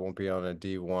probably won't be on a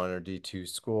D1 or D2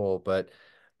 school, but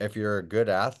if you're a good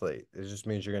athlete, it just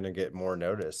means you're going to get more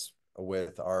notice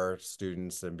with our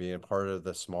students and being part of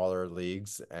the smaller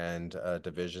leagues and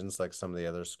divisions like some of the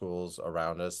other schools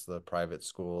around us, the private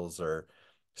schools or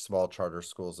small charter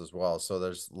schools as well. So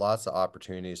there's lots of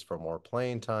opportunities for more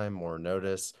playing time, more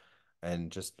notice,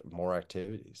 and just more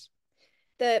activities.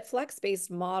 The flex-based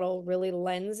model really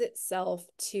lends itself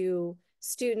to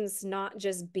students not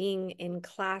just being in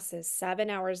classes 7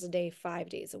 hours a day, 5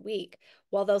 days a week.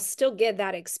 While they'll still get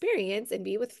that experience and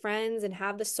be with friends and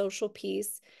have the social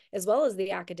piece as well as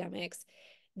the academics,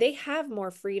 they have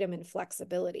more freedom and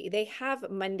flexibility. They have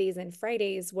Mondays and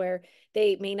Fridays where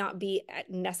they may not be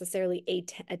necessarily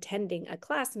attending a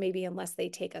class, maybe unless they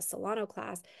take a Solano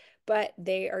class, but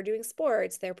they are doing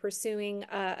sports, they're pursuing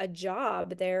a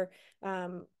job, they're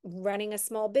running a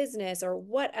small business, or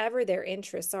whatever their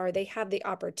interests are. They have the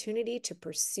opportunity to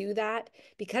pursue that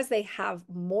because they have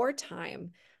more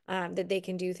time, that they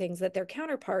can do things that their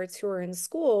counterparts who are in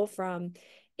school from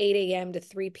 8 a.m. to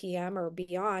 3 p.m. or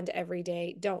beyond every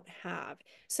day don't have.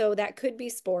 So that could be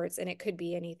sports and it could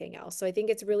be anything else. So I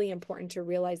think it's really important to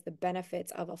realize the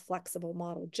benefits of a flexible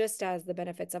model, just as the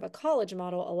benefits of a college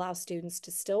model allow students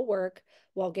to still work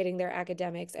while getting their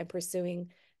academics and pursuing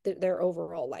their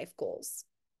overall life goals.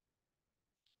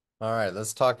 All right,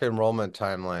 let's talk enrollment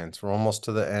timelines. We're almost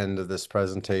to the end of this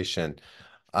presentation.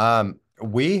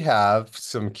 We have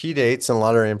some key dates and a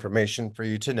lot of information for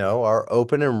you to know. Our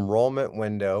open enrollment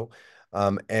window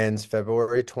ends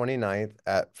February 29th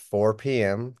at 4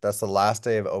 p.m. That's the last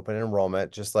day of open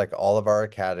enrollment, just like all of our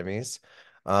academies.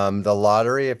 The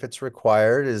lottery, if it's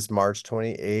required, is March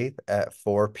 28th at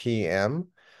 4 p.m.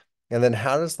 And then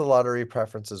how does the lottery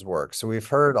preferences work? So we've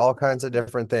heard all kinds of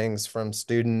different things from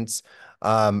students.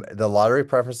 The lottery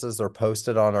preferences are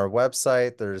posted on our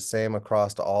website. They're the same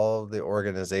across all of the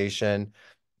organization.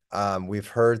 We've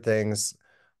heard things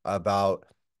about,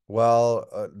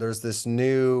 well, there's this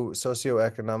new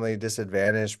socioeconomically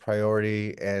disadvantaged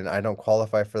priority, and I don't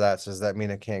qualify for that. So does that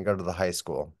mean I can't go to the high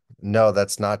school? No,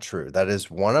 that's not true. That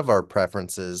is one of our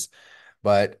preferences,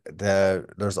 but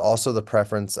there's also the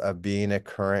preference of being a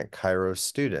current Kairos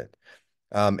student.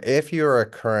 If you're a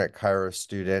current Kairos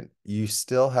student, you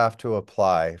still have to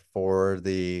apply for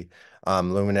the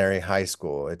Luminary High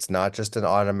School. It's not just an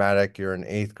automatic, you're an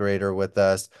eighth grader with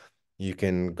us. You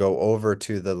can go over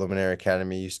to the Luminary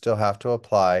Academy. You still have to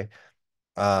apply.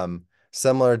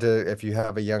 Similar to if you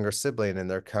have a younger sibling and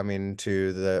they're coming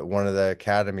to one of the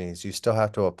academies, you still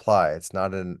have to apply. It's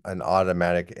not an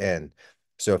automatic in.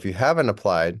 So if you haven't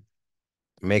applied,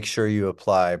 make sure you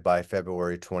apply by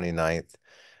February 29th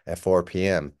at 4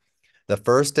 p.m. The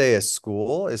first day of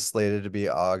school is slated to be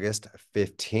August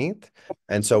 15th.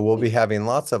 And so we'll be having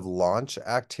lots of launch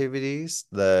activities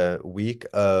the week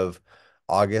of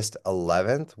August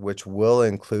 11th, which will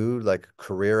include like a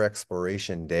career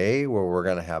exploration day where we're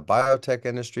going to have biotech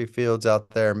industry fields out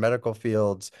there, medical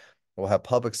fields. We'll have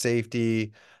public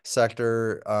safety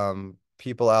sector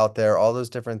people out there, all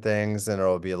those different things. And there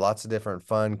will be lots of different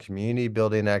fun community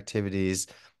building activities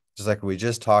just like we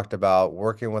just talked about,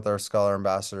 working with our Scholar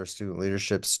Ambassador student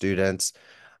leadership students.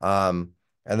 And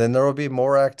then there will be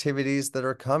more activities that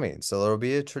are coming. So there will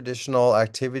be a traditional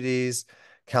activities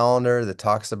calendar that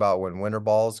talks about when winter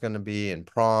ball is going to be and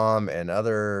prom and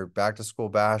other back to school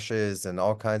bashes and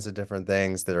all kinds of different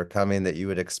things that are coming that you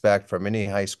would expect from any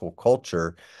high school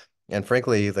culture. And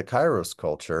frankly, the Kairos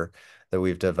culture that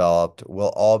we've developed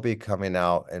will all be coming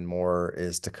out and more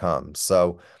is to come.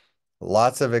 So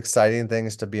lots of exciting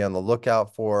things to be on the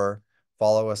lookout for.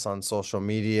 Follow us on social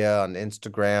media, on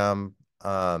Instagram,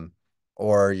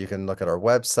 or you can look at our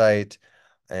website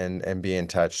and be in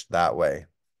touch that way.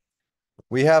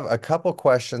 We have a couple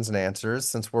questions and answers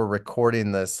since we're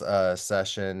recording this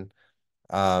session.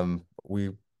 We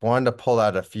wanted to pull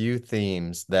out a few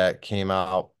themes that came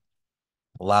out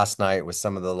last night with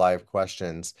some of the live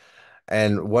questions.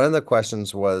 And one of the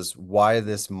questions was, why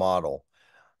this model?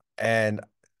 And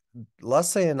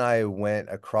Leslie and I went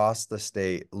across the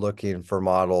state looking for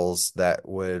models that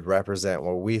would represent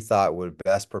what we thought would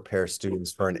best prepare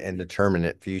students for an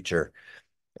indeterminate future.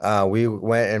 We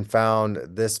went and found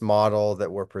this model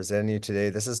that we're presenting you today.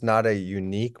 This is not a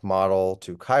unique model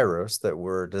to Kairos that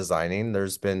we're designing.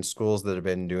 There's been schools that have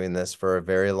been doing this for a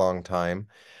very long time.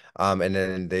 And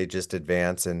then they just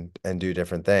advance and do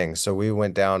different things. So we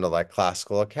went down to like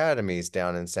classical academies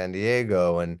down in San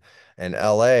Diego and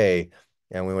LA,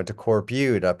 and we went to Core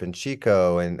Butte up in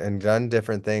Chico and done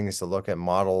different things to look at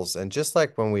models. And just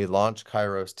like when we launched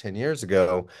Kairos 10 years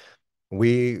ago,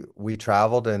 we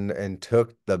traveled and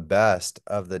took the best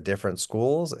of the different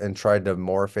schools and tried to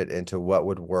morph it into what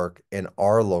would work in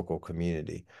our local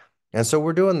community. And so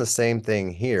we're doing the same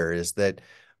thing here, is that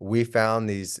we found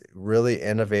these really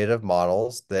innovative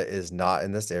models that is not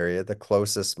in this area. The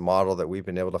closest model that we've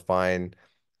been able to find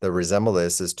that resemble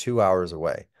this is 2 hours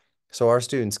away. So our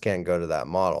students can't go to that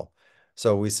model.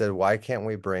 So we said, why can't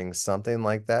we bring something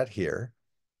like that here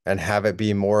and have it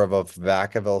be more of a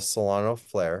Vacaville Solano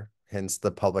flare, hence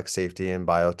the public safety and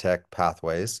biotech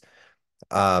pathways,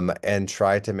 and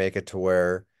try to make it to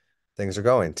where things are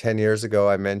going. 10 years ago,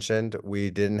 I mentioned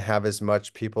we didn't have as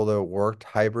much people that worked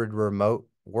hybrid remote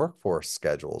workforce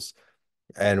schedules.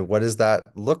 And what does that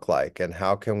look like? And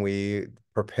how can we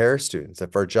prepare students?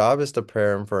 If our job is to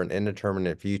prepare them for an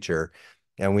indeterminate future,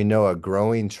 and we know a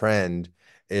growing trend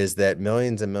is that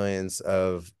millions and millions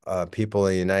of people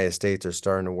in the United States are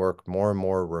starting to work more and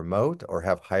more remote or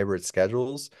have hybrid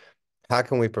schedules, how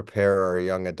can we prepare our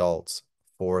young adults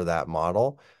for that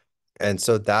model? And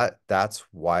so that's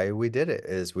why we did it,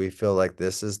 is we feel like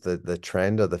this is the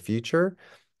trend of the future,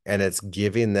 and it's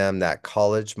giving them that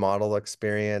college model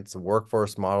experience,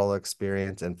 workforce model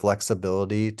experience, and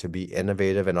flexibility to be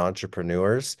innovative and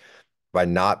entrepreneurs by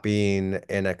not being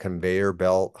in a conveyor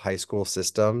belt high school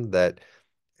system that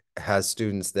has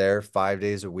students there 5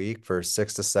 days a week for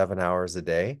 6 to 7 hours a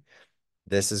day.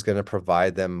 This is going to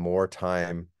provide them more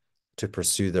time to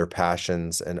pursue their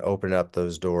passions and open up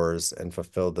those doors and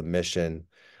fulfill the mission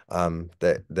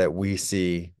that we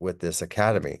see with this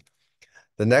academy.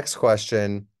 The next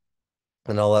question,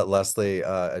 and I'll let Leslie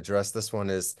address this one,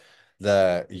 is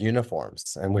the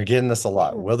uniforms. And we're getting this a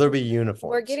lot. Will there be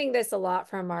uniforms? We're getting this a lot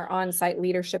from our on-site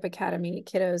leadership academy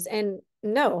kiddos. And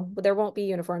no, there won't be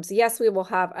uniforms. Yes, we will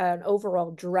have an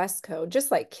overall dress code, just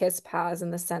like KISP has,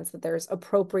 in the sense that there's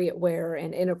appropriate wear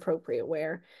and inappropriate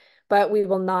wear. But we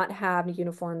will not have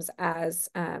uniforms as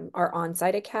our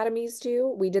on-site academies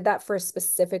do. We did that for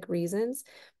specific reasons.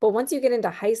 But once you get into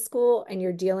high school and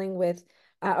you're dealing with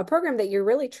a program that you're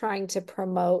really trying to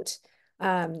promote,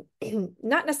 not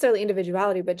necessarily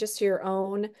individuality, but just your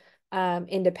own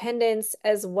independence,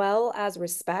 as well as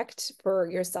respect for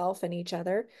yourself and each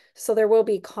other. So there will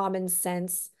be common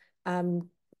sense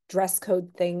dress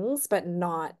code things, but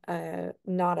not a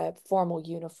formal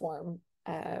uniform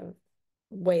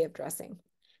way of dressing.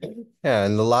 Yeah,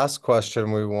 and the last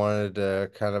question we wanted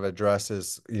to kind of address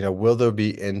is, will there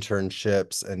be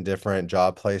internships and different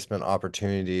job placement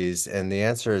opportunities? And the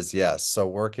answer is yes. So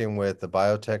working with the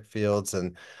biotech fields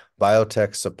and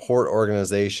biotech support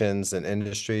organizations and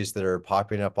industries that are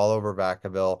popping up all over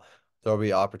Vacaville, there'll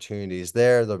be opportunities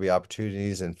there. There'll be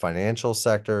opportunities in financial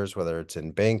sectors, whether it's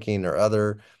in banking or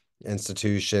other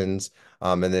institutions,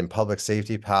 and then public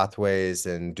safety pathways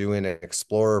and doing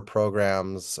explorer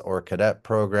programs or cadet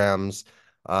programs,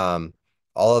 all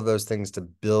of those things to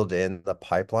build in the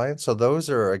pipeline. So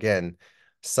those are, again,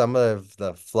 some of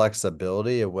the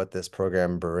flexibility of what this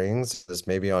program brings is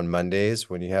maybe on Mondays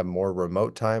when you have more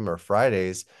remote time, or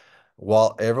Fridays,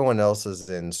 while everyone else is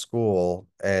in school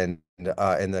and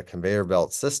in the conveyor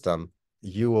belt system,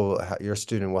 your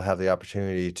student will have the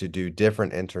opportunity to do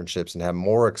different internships and have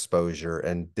more exposure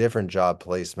and different job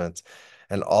placements.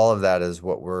 And all of that is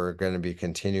what we're going to be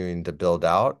continuing to build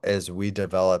out as we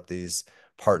develop these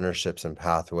partnerships and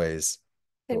pathways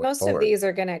And going most of forward. these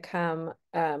are going to come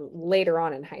later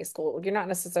on in high school. You're not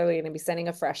necessarily going to be sending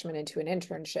a freshman into an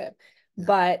internship.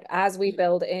 But as we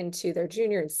build into their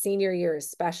junior and senior year,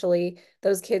 especially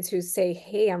those kids who say,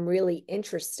 hey, I'm really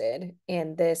interested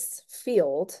in this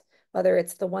field, whether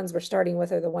it's the ones we're starting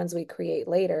with or the ones we create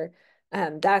later,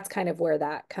 that's kind of where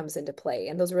that comes into play.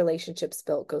 And those relationships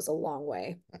built goes a long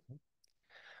way.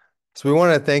 So we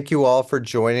want to thank you all for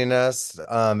joining us.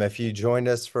 If you joined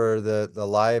us for the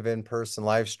live in-person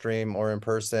live stream or in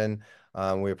person,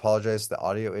 we apologize for the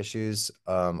audio issues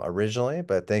originally,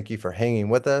 but thank you for hanging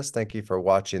with us. Thank you for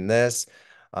watching this.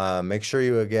 Make sure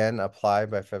you again apply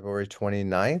by February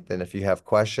 29th. And if you have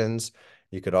questions,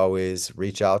 you could always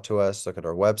reach out to us, look at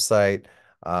our website,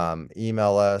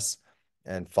 email us,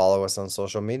 and follow us on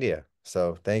social media.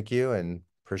 So thank you and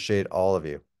appreciate all of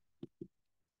you.